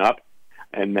might open up.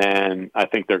 And then I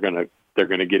think they're going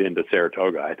to get into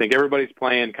Saratoga. I think everybody's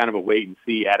playing kind of a wait and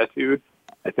see attitude.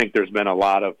 I think there's been a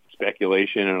lot of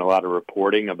speculation and a lot of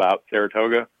reporting about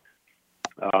Saratoga,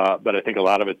 but I think a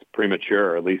lot of it's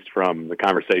premature, at least from the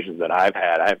conversations that I've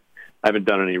had. I haven't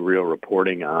done any real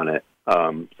reporting on it,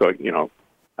 so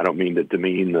I don't mean to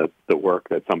demean the work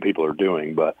that some people are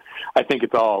doing, but I think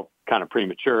it's all kind of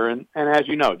premature. And as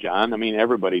you know, John, I mean,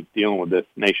 everybody's dealing with this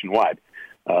nationwide.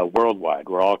 Worldwide,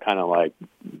 we're all kind of like,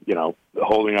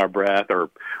 holding our breath or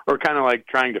kind of like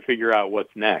trying to figure out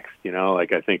what's next.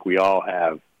 Like I think we all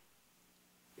have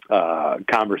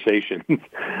conversations.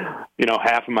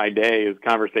 Half of my day is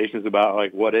conversations about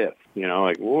like what if.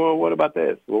 Like, well, what about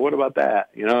this? Well, what about that?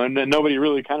 And then nobody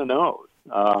really kind of knows.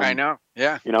 I know.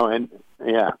 Yeah. And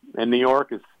New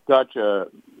York is such a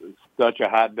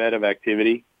hotbed of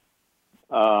activity.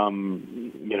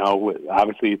 Obviously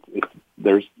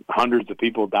there's hundreds of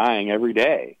people dying every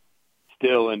day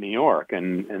still in New York,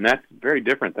 and that's very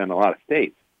different than a lot of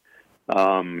states.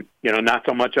 Not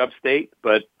so much upstate,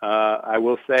 but I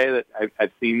will say that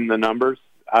I've seen the numbers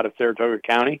out of Saratoga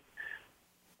County,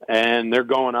 and they're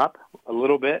going up a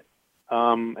little bit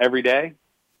every day,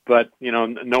 but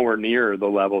nowhere near the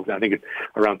levels. I think it's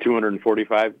around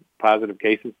 245 positive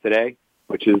cases today,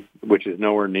 which is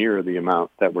nowhere near the amount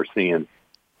that we're seeing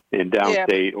in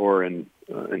downstate or in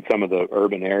some of the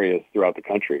urban areas throughout the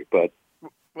country. But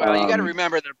you got to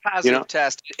remember that a positive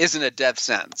test isn't a death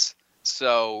sentence.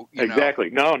 So exactly,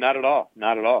 no, not at all,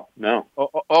 no.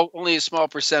 Only a small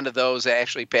percent of those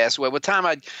actually pass away. Well, Tom,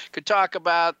 I could talk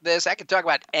about this. I could talk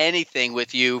about anything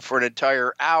with you for an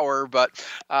entire hour, but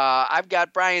I've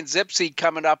got Brian Zipse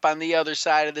coming up on the other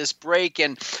side of this break,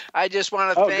 and I just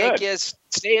want to thank you.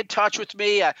 Stay in touch with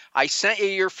me. I sent you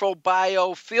your full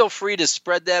bio. Feel free to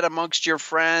spread that amongst your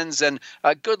friends, and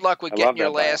good luck with getting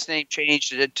your last name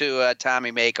changed to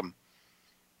Tommy Makem.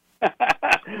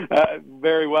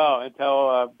 Very well. And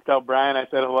tell Brian I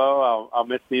said hello. I'll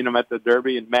miss seeing him at the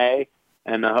Derby in May,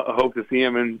 and I hope to see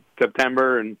him in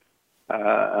September. And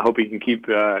I hope he can keep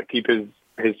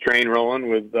his train rolling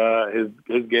with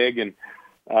his gig. And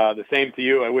the same to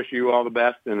you. I wish you all the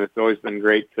best, and it's always been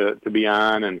great to be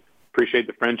on, and appreciate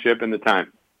the friendship and the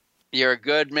time. You're a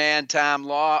good man, Tom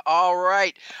Law. All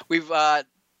right, we've had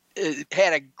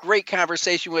a great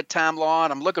conversation with Tom Law,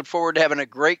 and I'm looking forward to having a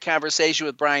great conversation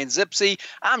with Brian Zipse.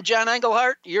 I'm John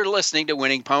Englehart. You're listening to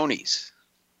Winning Ponies.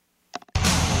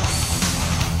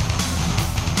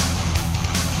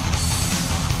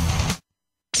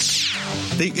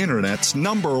 The Internet's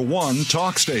 #1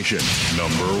 talk station.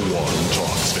 #1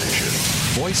 talk station.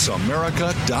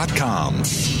 VoiceAmerica.com.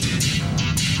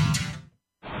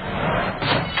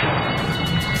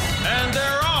 And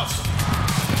they're off.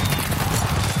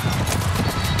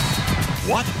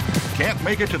 What? Can't make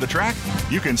make it to the track?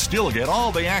 You can still get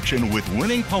all the action with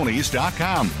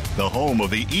Winningponies.com, the home of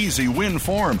the easy win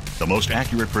form, the most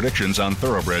accurate predictions on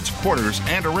thoroughbreds, quarters,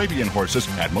 and Arabian horses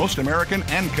at most American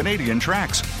and Canadian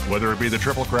tracks. Whether it be the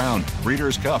Triple Crown,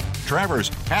 Breeders' Cup, Travers,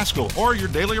 Haskell, or your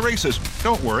daily races,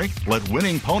 don't worry. Let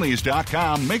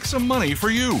Winningponies.com make some money for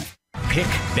you. Pick,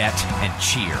 bet, and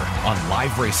cheer on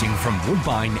live racing from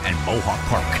Woodbine and Mohawk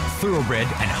Park. Thoroughbred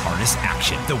and harness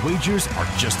action. The wagers are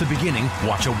just the beginning.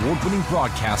 Watch award-winning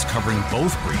broadcasts covering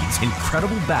both breeds.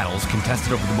 Incredible battles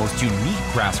contested over the most unique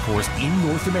grass course in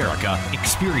North America.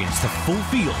 Experience the full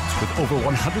fields with over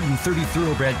 130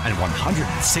 thoroughbred and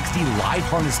 160 live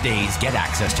harness days. Get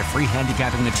access to free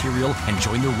handicapping material and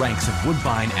join the ranks of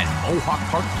Woodbine and Mohawk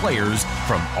Park players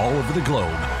from all over the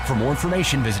globe. For more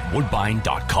information, visit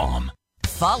woodbine.com.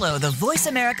 Follow the Voice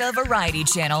America Variety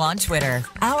channel on Twitter.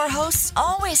 Our hosts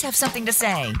always have something to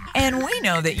say, and we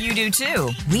know that you do too.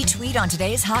 We tweet on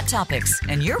today's hot topics,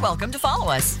 and you're welcome to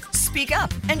follow us. Speak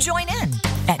up and join in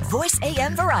at Voice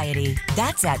AM Variety.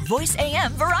 That's at Voice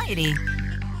AM Variety.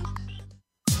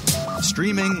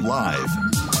 Streaming live,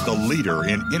 the leader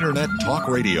in Internet talk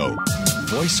radio,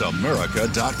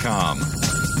 VoiceAmerica.com.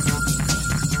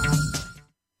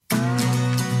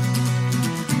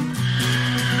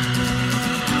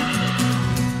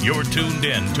 You're tuned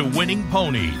in to Winning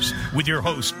Ponies with your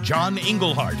host, John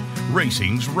Englehart,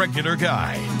 racing's regular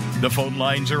guy. The phone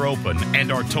lines are open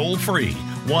and are toll-free,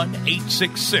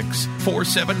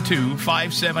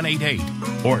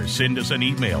 1-866-472-5788, or send us an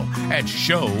email at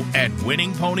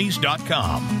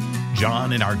show@winningponies.com.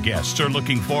 John and our guests are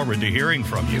looking forward to hearing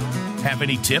from you. Have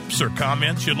any tips or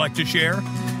comments you'd like to share?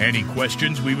 Any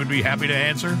questions we would be happy to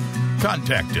answer?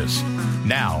 Contact us.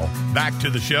 Now, back to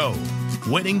the show.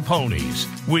 Winning Ponies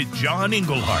with John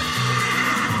Englehart.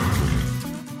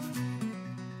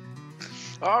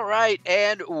 All right,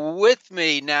 and with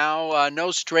me now, no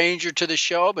stranger to the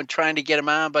show. I've been trying to get him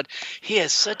on, but he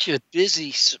has such a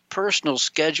busy personal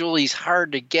schedule. He's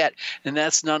hard to get, and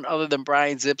that's none other than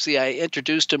Brian Zipse. I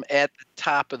introduced him at the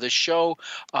top of the show.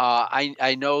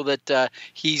 I know that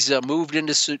he's moved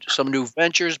into some new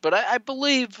ventures, but I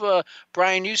believe,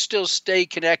 Brian, you still stay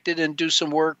connected and do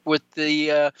some work with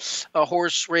the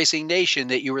Horse Racing Nation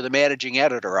that you were the managing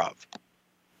editor of.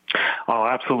 Oh,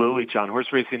 absolutely, John.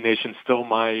 Horse Racing Nation is still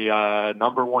my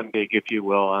number one gig, if you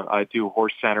will. I do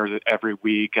Horse Center every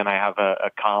week, and I have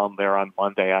a column there on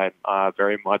Monday. I'm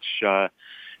very much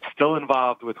still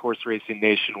involved with Horse Racing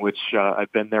Nation, which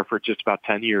I've been there for just about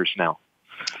 10 years now.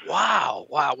 Wow.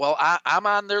 Well, I'm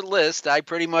on their list. I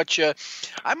pretty much, I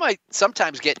might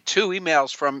sometimes get 2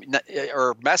 emails from,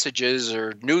 or messages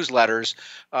or newsletters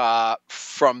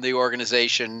from the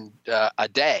organization a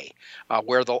day,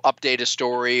 where they'll update a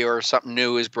story or something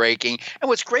new is breaking. And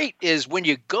what's great is when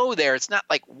you go there, it's not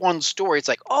like one story. It's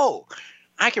like, oh,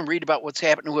 I can read about what's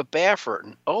happening with Baffert,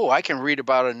 and I can read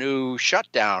about a new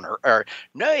shutdown, or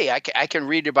I can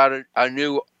read about a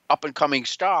new up and coming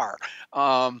star.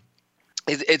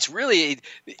 It's really,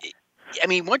 I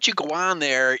mean, once you go on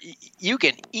there, you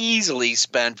can easily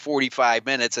spend 45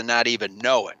 minutes and not even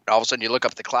know it. All of a sudden you look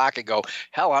up the clock and go,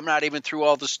 hell, I'm not even through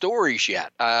all the stories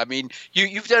yet. I mean,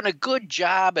 you've done a good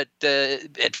job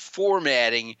at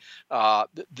formatting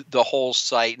the whole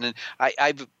site. And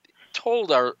I've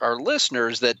told our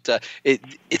listeners that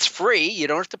it's free. You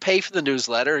don't have to pay for the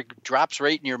newsletter. It drops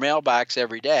right in your mailbox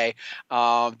every day.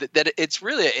 That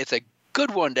it's a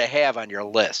good one to have on your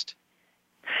list.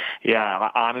 Yeah,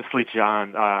 honestly,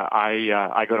 John,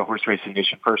 I go to Horse Racing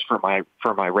Nation first for my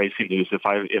racing news. If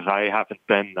I haven't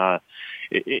been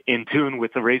in tune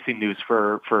with the racing news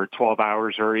for 12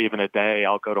 hours or even a day,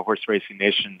 I'll go to Horse Racing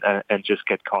Nation and just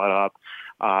get caught up.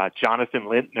 Jonathan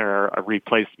Lintner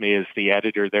replaced me as the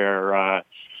editor there,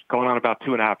 going on about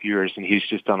 2.5 years, and he's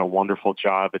just done a wonderful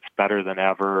job. It's better than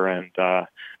ever, and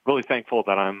really thankful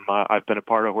that I've been a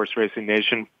part of Horse Racing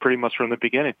Nation pretty much from the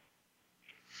beginning.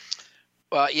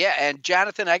 Yeah, and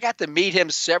Jonathan, I got to meet him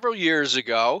several years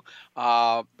ago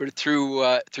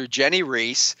through Jenny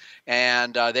Reese,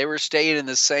 and they were staying in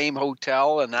the same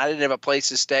hotel, and I didn't have a place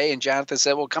to stay. And Jonathan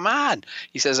said, "Well, come on."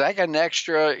 He says, "I got an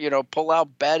extra,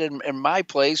 pull-out bed in my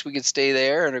place. We could stay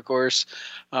there." And of course,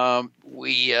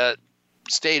 we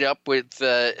stayed up with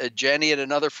Jenny and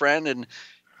another friend and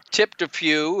tipped a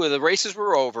few. The races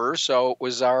were over, so it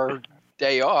was our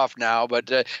day off now,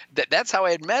 but that's how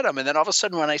I had met him. And then all of a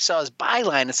sudden when I saw his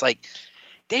byline, it's like,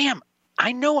 damn,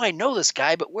 I know this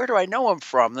guy, but where do I know him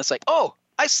from? And it's like, oh,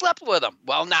 I slept with him.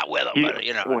 Well, not with him, but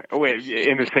Wait,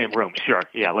 in the same room, sure.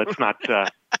 Yeah, let's not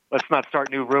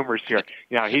start new rumors here.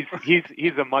 Yeah, he's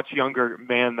a much younger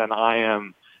man than I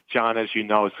am, John, as you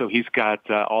know, so he's got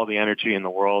all the energy in the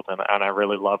world, and I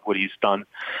really love what he's done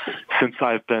since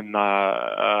I've been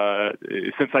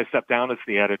since I stepped down as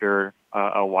the editor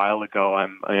a while ago.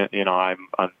 I'm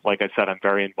like I said, I'm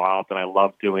very involved, and I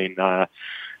love doing the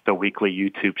weekly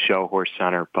YouTube show Horse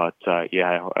Center. But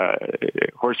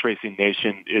Horse Racing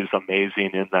Nation is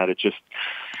amazing in that it just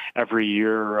every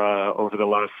year over the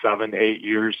last 7-8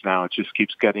 years now, it just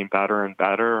keeps getting better and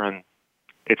better, and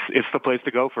it's the place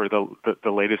to go for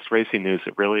the latest racing news.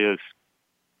 It really is.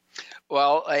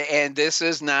 Well, and this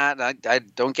is not. I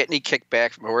don't get any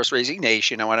kickback from Horse Racing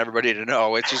Nation. I want everybody to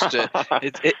know it's just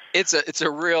it's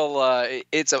a real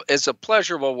it's a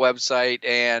pleasurable website,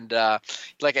 and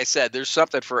like I said, there's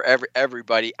something for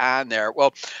everybody on there.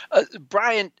 Well,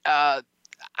 Brian,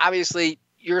 obviously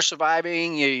you're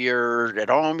surviving. You're at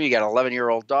home. You got an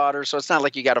 11-year-old daughter, so it's not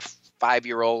like you got a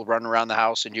 5-year-old running around the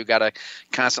house and you got to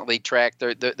constantly track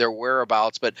their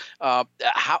whereabouts. But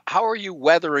how are you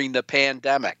weathering the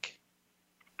pandemic?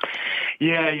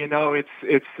 Yeah,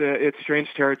 it's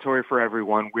strange territory for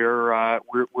everyone.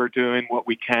 We're doing what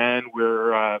we can.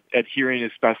 We're adhering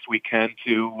as best we can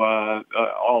to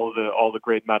all the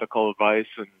great medical advice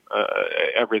and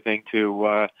everything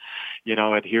to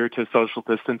adhere to social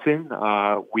distancing.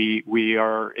 We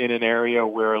are in an area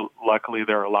where luckily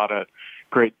there are a lot of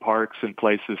great parks and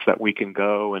places that we can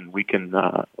go, and we can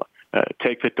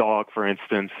take the dog, for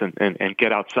instance, and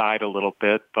get outside a little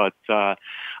bit. But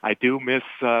I do miss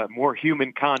more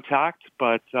human contact.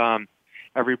 But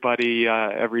everybody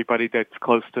that's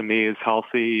close to me is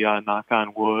healthy, knock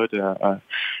on wood,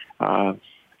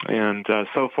 and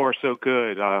so far so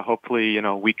good. Hopefully,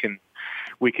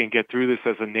 we can get through this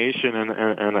as a nation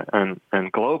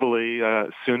and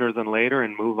globally sooner than later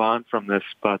and move on from this.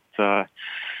 But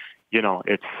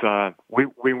it's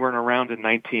we weren't around in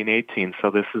 1918, so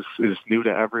this is new to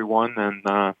everyone,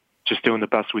 and just doing the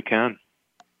best we can.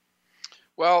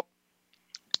 Well,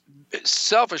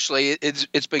 selfishly,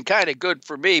 it's been kind of good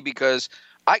for me because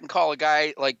I can call a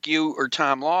guy like you or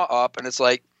Tom Law up, and it's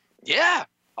like, yeah,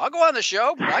 I'll go on the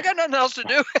show. I got nothing else to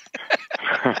do.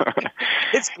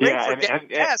 It's great for getting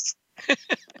guests.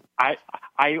 I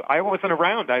wasn't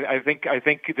around. I think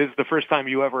this is the first time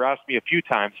you ever asked me a few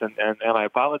times, and I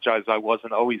apologize. I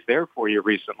wasn't always there for you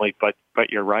recently, but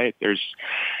you're right. There's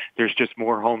just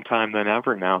more home time than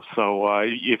ever now. So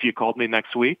if you called me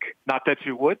next week, not that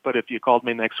you would, but if you called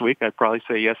me next week, I'd probably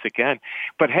say yes again.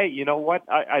 But hey, you know what?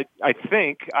 I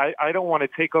think I don't want to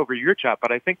take over your job,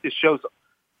 but I think this show's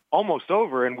almost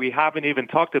over, and we haven't even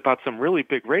talked about some really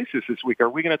big races this week. Are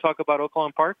we going to talk about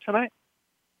Oaklawn Park tonight?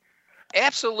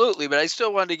 Absolutely, but I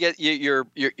still wanted to get your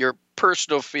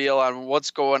personal feel on what's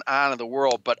going on in the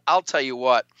world. But I'll tell you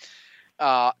what,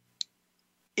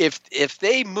 if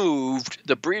they moved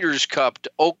the Breeders' Cup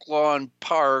to Oaklawn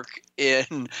Park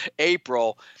in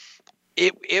April,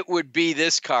 it would be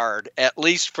this card, at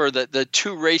least for the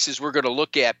two races we're going to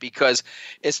look at, because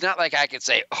it's not like I could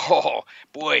say, oh,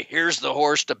 boy, here's the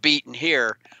horse to beat in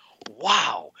here.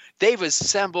 Wow, they've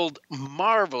assembled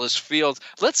marvelous fields.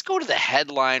 Let's go to the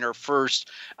headliner first.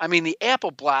 I mean, the Apple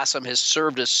Blossom has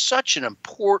served as such an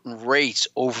important race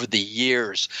over the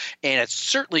years, and it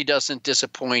certainly doesn't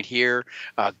disappoint here.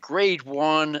 Grade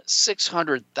 1,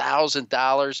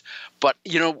 $600,000. But,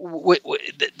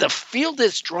 the field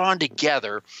is drawn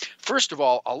together. First of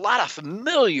all, a lot of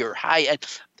familiar high-end.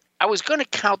 I was going to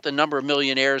count the number of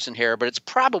millionaires in here, but it's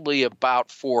probably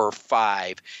about 4 or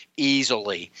 5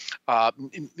 easily,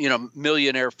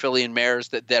 millionaire filly and mares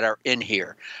that are in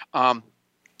here.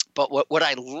 But what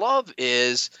I love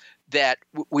is that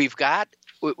we've got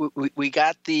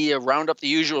the round up the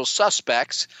usual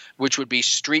suspects, which would be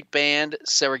Street Band,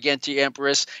 Serengeti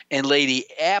Empress, and Lady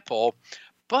Apple.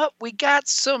 But we got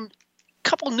some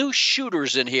couple new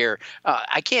shooters in here.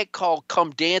 I can't call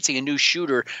Come Dancing a new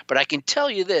shooter, but I can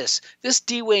tell you this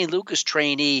D. Wayne Lucas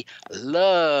trainee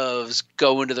loves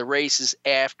going to the races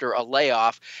after a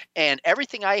layoff, and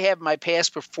everything I have in my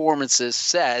past performances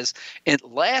says in the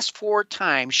last 4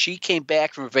 times she came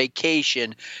back from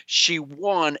vacation, she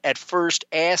won at first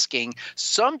asking,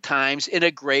 sometimes in a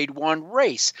grade 1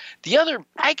 race. The other,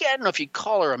 I don't know if you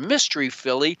call her a mystery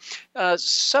filly,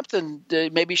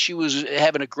 maybe she was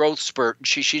having a growth spurt.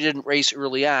 She didn't race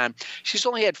early on. She's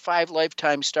only had 5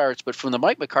 lifetime starts, but from the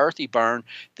Mike McCarthy barn,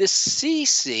 this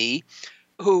CC,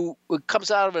 who comes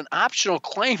out of an optional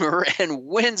claimer and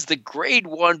wins the grade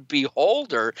 1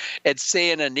 Beholder at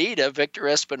Santa Anita. Victor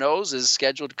Espinosa is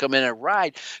scheduled to come in and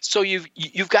ride. So you've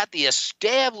got the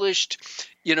established,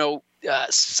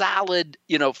 solid,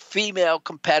 female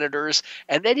competitors,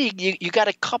 and then you got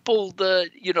a couple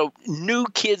new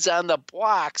kids on the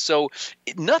block. So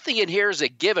nothing in here is a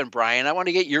given, Brian. I want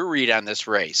to get your read on this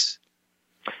race.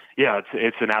 Yeah,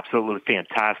 it's an absolutely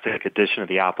fantastic addition to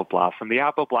the Apple Blossom. The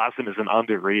Apple Blossom is an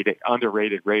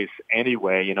underrated race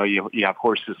anyway. You have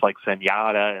horses like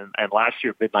Zenyatta, and last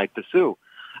year Midnight Pursuit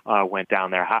went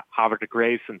down there. Havre de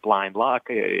Grace and Blind Luck.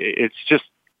 It's just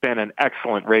been an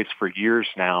excellent race for years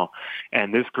now.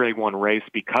 And this Grade 1 race,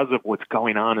 because of what's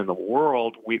going on in the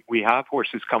world, we have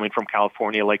horses coming from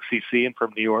California like CC and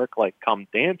from New York like Come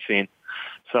Dancing.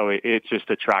 So it just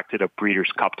attracted a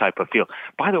Breeders' Cup type of feel.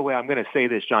 By the way, I'm going to say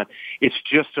this, John. It's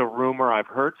just a rumor. I've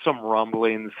heard some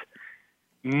rumblings,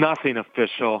 nothing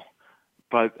official,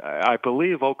 but I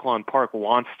believe Oaklawn Park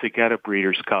wants to get a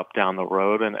Breeders' Cup down the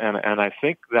road, and I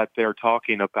think that they're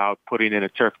talking about putting in a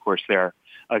turf course there.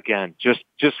 Again,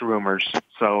 just rumors.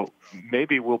 So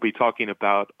maybe we'll be talking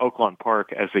about Oaklawn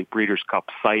Park as a Breeders' Cup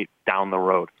site down the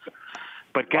road.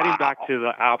 But getting back to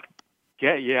the app.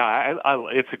 Yeah,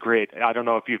 it's a great. I don't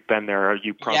know if you've been there. Or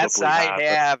you probably have. Yes, I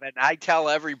have, and I tell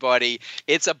everybody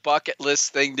it's a bucket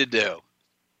list thing to do.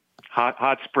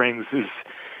 Hot Springs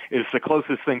is the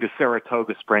closest thing to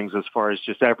Saratoga Springs as far as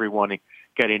just everyone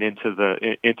getting into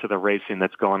the racing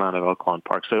that's going on at Oaklawn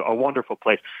Park. So a wonderful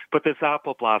place. But this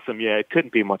Apple Blossom, it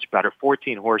couldn't be much better.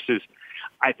 14 horses.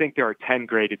 I think there are 10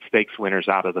 graded stakes winners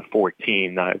out of the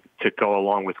 14 to go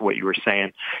along with what you were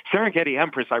saying. Serengeti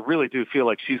Empress, I really do feel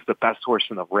like she's the best horse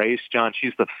in the race, John.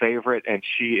 She's the favorite, and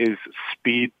she is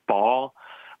speed ball.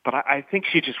 But I think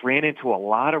she just ran into a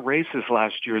lot of races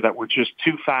last year that were just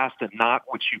too fast and not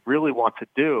what she really wants to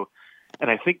do. And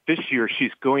I think this year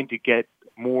she's going to get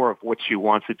more of what she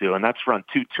wants to do, and that's run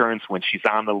 2 turns when she's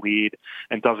on the lead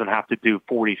and doesn't have to do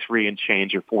 43 and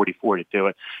change or 44 to do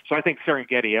it. So I think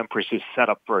Serengeti Empress is set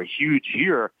up for a huge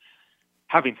year.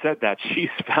 Having said that, she's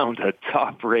found a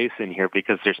tough race in here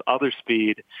because there's other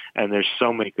speed and there's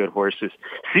so many good horses.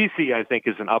 Cece, I think,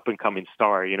 is an up-and-coming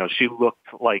star. She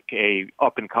looked like a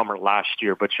up-and-comer last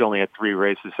year, but she only had 3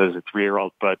 races as a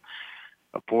 3-year-old. But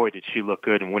boy, did she look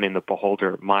good in winning the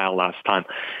Beholder Mile last time.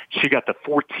 She got the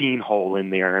 14 hole in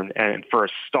there, and for a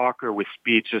stalker with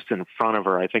speed just in front of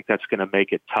her, I think that's going to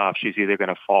make it tough. She's either going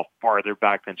to fall farther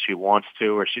back than she wants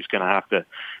to, or she's going to have to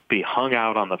be hung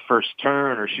out on the first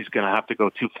turn, or she's going to have to go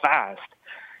too fast.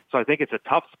 So I think it's a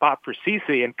tough spot for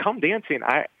Cece. And Come Dancing,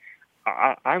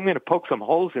 I'm going to poke some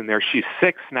holes in there. She's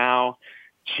 6 now.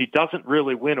 She doesn't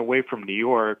really win away from New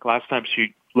York. Last time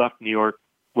she left New York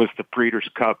was the Breeders'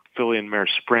 Cup Filly and Mare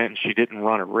Sprint, and she didn't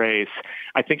run a race.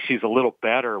 I think she's a little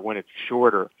better when it's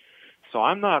shorter. So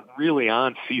I'm not really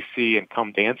on CC and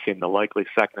Come Dancing, the likely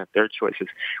second and third choices.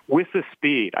 With the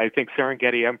speed, I think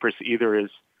Serengeti Empress either is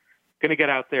going to get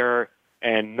out there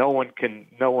and no one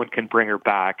can bring her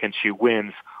back and she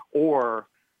wins, or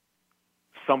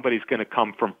somebody's going to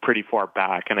come from pretty far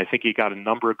back. And I think you got a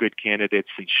number of good candidates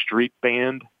in Street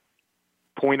Band.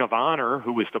 Point of Honor,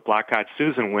 who was the Black Eyed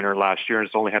Susan winner last year,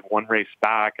 has only had 1 race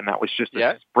back, and that was just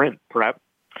a sprint prep.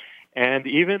 And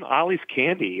even Ollie's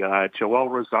Candy, Joelle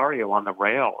Rosario on the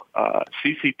rail.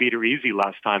 Cece beat her easy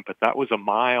last time, but that was a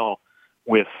mile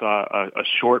with a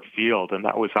short field, and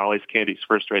that was Ollie's Candy's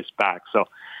first race back. So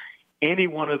any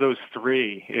one of those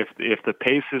 3, if the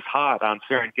pace is hot on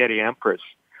Serengeti Empress,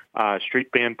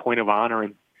 Street Band, Point of Honor,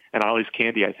 and Ollie's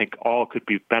Candy, I think all could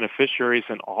be beneficiaries,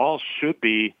 and all should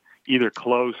be either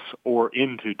close or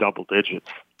into double digits.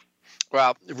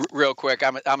 Well, real quick,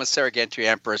 I'm a Serengeti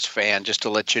Empress fan, just to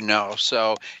let you know.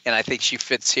 So, and I think she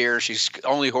fits here. She's the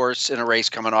only horse in a race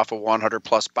coming off a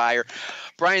 100-plus buyer.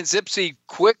 Brian Zipse,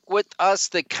 quick with us,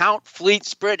 the Count Fleet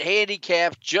Sprint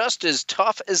Handicap, just as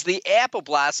tough as the Apple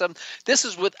Blossom. This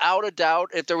is without a doubt,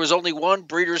 if there was only one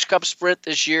Breeders' Cup Sprint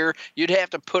this year, you'd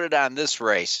have to put it on this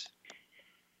race.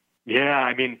 Yeah,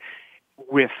 I mean,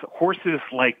 with horses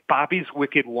like Bobby's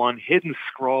Wicked One, Hidden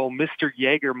Scroll, Mr.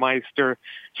 Jägermeister,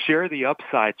 share the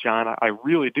upside, John. I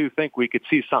really do think we could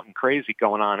see something crazy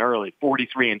going on early,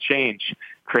 43 and change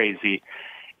crazy.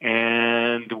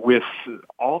 And with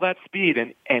all that speed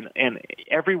and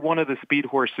every one of the speed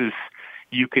horses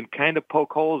you can kind of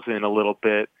poke holes in a little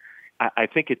bit, I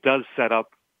think it does set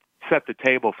the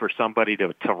table for somebody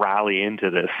to rally into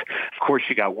this. Of course,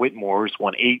 you got Whitmore, who's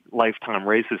won 8 lifetime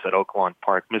races at Oaklawn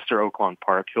Park. Mr. Oaklawn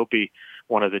Park, he'll be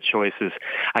one of the choices.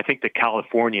 I think the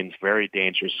Californian's very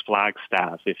dangerous,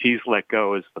 Flagstaff. If he's let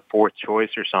go as the 4th choice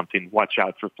or something, watch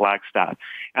out for Flagstaff.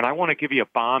 And I want to give you a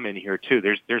bomb in here, too.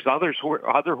 There's other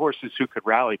horses who could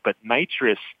rally, but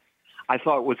Nitrous, I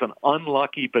thought was an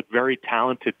unlucky but very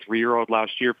talented 3-year-old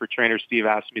last year for trainer Steve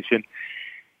Asmussen.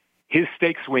 His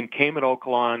stakes win came at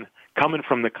Oaklawn, coming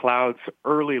from the clouds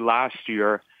early last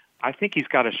year. I think he's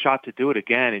got a shot to do it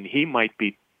again, and he might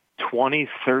be 20,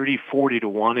 30, 40 to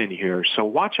 1 in here. So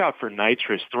watch out for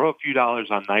Nitrous. Throw a few dollars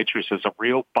on Nitrous as a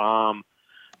real bomb,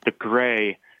 the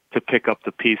gray, to pick up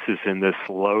the pieces in this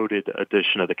loaded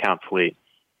edition of the Count Fleet.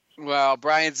 Well,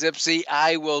 Brian Zipse,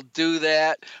 I will do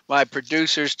that. My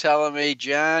producer's telling me,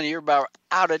 John, you're about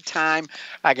out of time.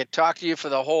 I could talk to you for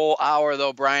the whole hour,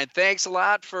 though, Brian. Thanks a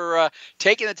lot for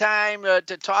taking the time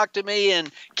to talk to me, and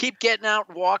keep getting out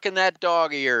and walking that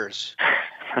dog of yours.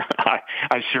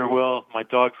 I sure will. My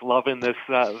dog's loving this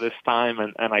time,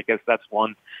 and I guess that's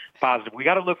one positive. We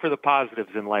got to look for the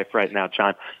positives in life right now,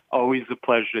 John. Always a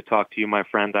pleasure to talk to you, my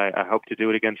friend. I hope to do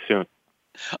it again soon.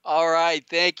 All right.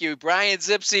 Thank you. Brian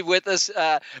Zipse with us.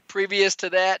 Previous to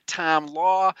that, Tom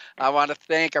Law. I want to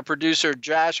thank our producer,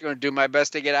 Josh. I'm going to do my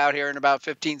best to get out here in about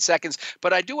 15 seconds.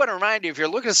 But I do want to remind you, if you're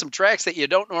looking at some tracks that you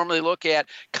don't normally look at,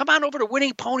 come on over to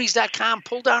winningponies.com.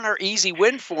 Pull down our easy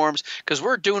win forms, because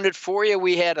we're doing it for you.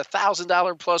 We had a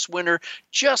 $1,000 plus winner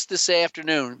just this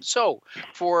afternoon. So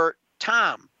for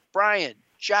Tom, Brian,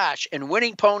 Josh, and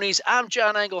Winning Ponies, I'm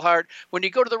John Englehart. When you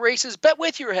go to the races, bet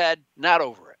with your head, not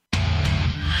over it.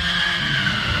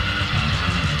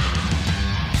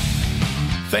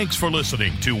 Thanks for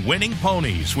listening to Winning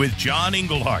Ponies with John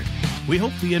Englehart. We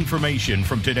hope the information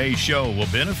from today's show will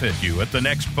benefit you at the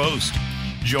next post.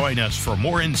 Join us for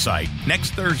more insight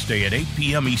next Thursday at 8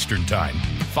 p.m. Eastern Time,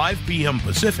 5 p.m.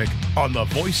 Pacific on the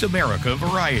Voice America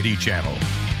Variety Channel.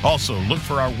 Also, look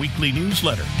for our weekly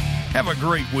newsletter. Have a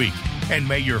great week, and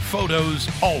may your photos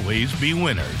always be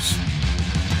winners.